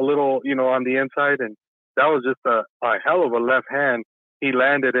fight a little, on the inside. And that was just a hell of a left hand he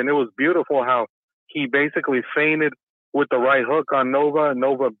landed. And it was beautiful how he basically feinted with the right hook on Nova.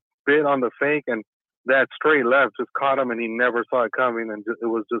 Nova bit on the fake, and that straight left just caught him, and he never saw it coming. And it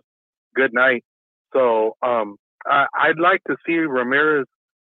was just good night. So I'd like to see Ramirez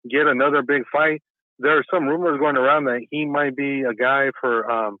get another big fight. There are some rumors going around that he might be a guy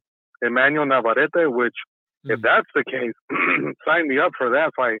for Emmanuel Navarrete, which, if that's the case, sign me up for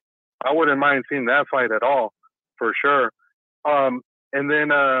that fight. I wouldn't mind seeing that fight at all, for sure. And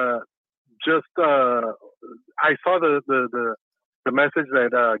then I saw the message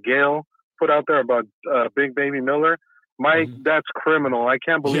that Gail put out there about Big Baby Miller. Mike, that's criminal. I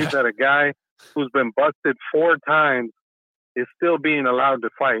can't believe that a guy who's been busted 4 times is still being allowed to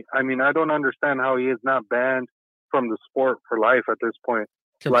fight. I mean, I don't understand how he is not banned from the sport for life at this point.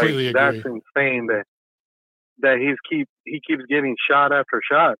 Completely agree. That's insane that he keeps getting shot after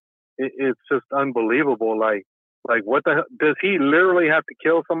shot. It's just unbelievable. Like what the hell? Does he literally have to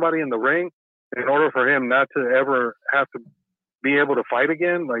kill somebody in the ring in order for him not to ever have to be able to fight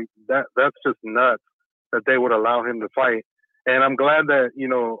again, like that's just nuts that they would allow him to fight. And I'm glad that,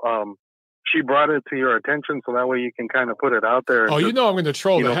 she brought it to your attention so that way you can kind of put it out there. Oh, I'm going to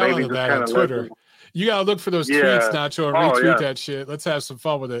troll the hell out of that on Twitter. You got to look for those tweets, Nacho, and retweet that shit. Let's have some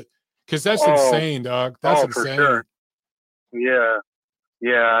fun with it. Because that's insane, dog. That's insane. For sure. Yeah.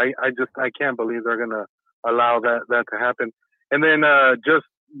 Yeah, I can't believe they're going to allow that to happen. And then just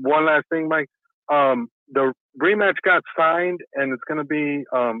one last thing, Mike. The rematch got signed, and it's going to be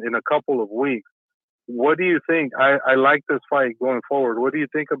in a couple of weeks. What do you think? I like this fight going forward. What do you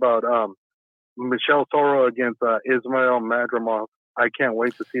think about Michel Soro against Ismail Madrimov? I can't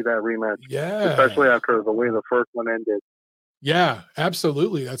wait to see that rematch. Yeah. Especially after the way the first one ended. Yeah,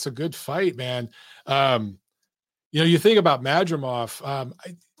 absolutely. That's a good fight, man. You think about Madrimov.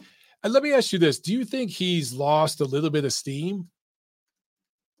 Let me ask you this. Do you think he's lost a little bit of steam?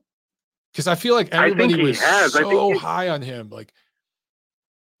 Because I feel like everybody was so high on him. Like,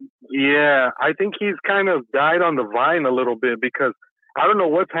 yeah, I think he's kind of died on the vine a little bit because I don't know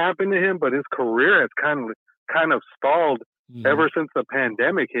what's happened to him, but his career has kind of stalled ever since the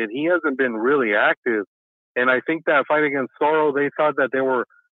pandemic hit. He hasn't been really active. And I think that fight against Soro, they thought that they were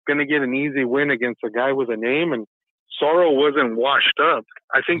going to get an easy win against a guy with a name, and Soro wasn't washed up.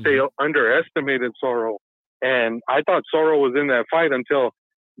 I think they underestimated Soro. And I thought Soro was in that fight until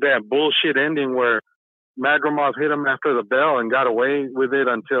that bullshit ending where Madrimov hit him after the bell and got away with it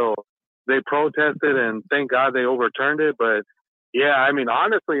until they protested, and thank God they overturned it. But yeah, I mean,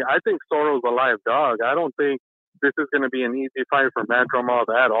 honestly, I think Soro's a live dog. I don't think this is going to be an easy fight for Madrimov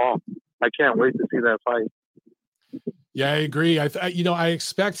at all. I can't wait to see that fight. Yeah, I agree. I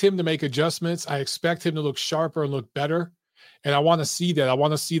expect him to make adjustments. I expect him to look sharper and look better. And I want to see that. I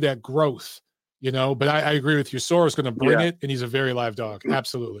want to see that growth, but I agree with you. Soro's going to bring it, and he's a very live dog.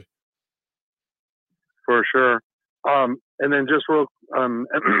 Absolutely. For sure. And then just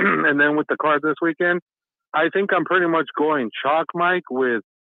and then with the card this weekend, I think I'm pretty much going chalk, Mike, with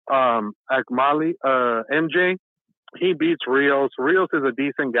Akmali, MJ. He beats Rios. Rios is a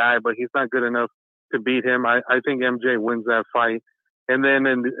decent guy, but he's not good enough to beat him. I think MJ wins that fight. And then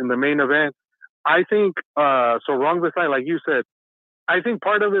in the main event, I think Rungvisai, like you said, I think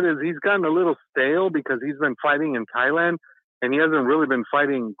part of it is he's gotten a little stale because he's been fighting in Thailand and he hasn't really been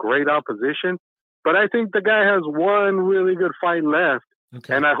fighting great opposition. But I think the guy has one really good fight left.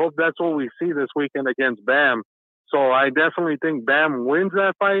 Okay. And I hope that's what we see this weekend against Bam. So I definitely think Bam wins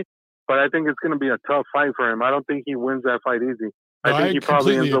that fight, but I think it's going to be a tough fight for him. I don't think he wins that fight easy. I think he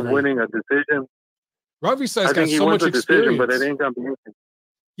probably ends up winning a decision. Rungvisai's got so much experience. But it ain't going to be easy.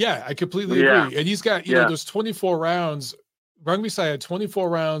 Yeah, I completely agree. And he's got, those 24 rounds. Rungvisai had 24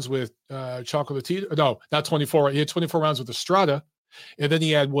 rounds with Chocolatito. No, not 24. He had 24 rounds with Estrada. And then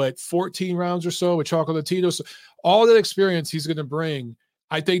he had, 14 rounds or so with Chocolatito. So all that experience he's going to bring,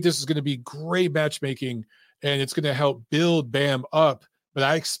 I think this is going to be great matchmaking, and it's going to help build Bam up. But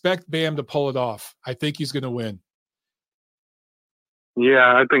I expect Bam to pull it off. I think he's going to win.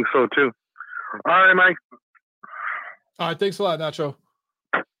 Yeah, I think so too. All right, Mike. All right, thanks a lot, Nacho.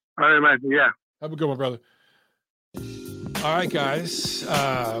 All right, man. Yeah. Have a good one, brother. All right, guys.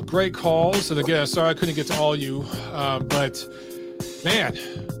 Great calls. And again, sorry I couldn't get to all you. But, man,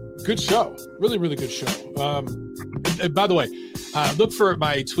 good show. Really, really good show. And by the way, look for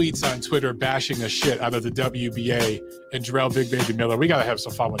my tweets on Twitter bashing the shit out of the WBA and Jarrell Big Baby Miller. We got to have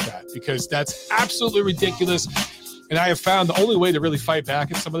some fun with that because that's absolutely ridiculous. And I have found the only way to really fight back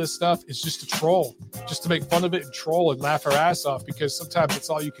at some of this stuff is just to troll, just to make fun of it and troll and laugh our ass off because sometimes it's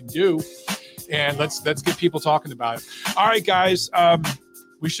all you can do. And let's get people talking about it. All right, guys.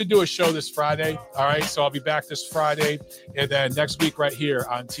 We should do a show this Friday. All right. So I'll be back this Friday and then next week right here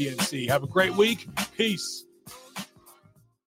on TNC. Have a great week. Peace.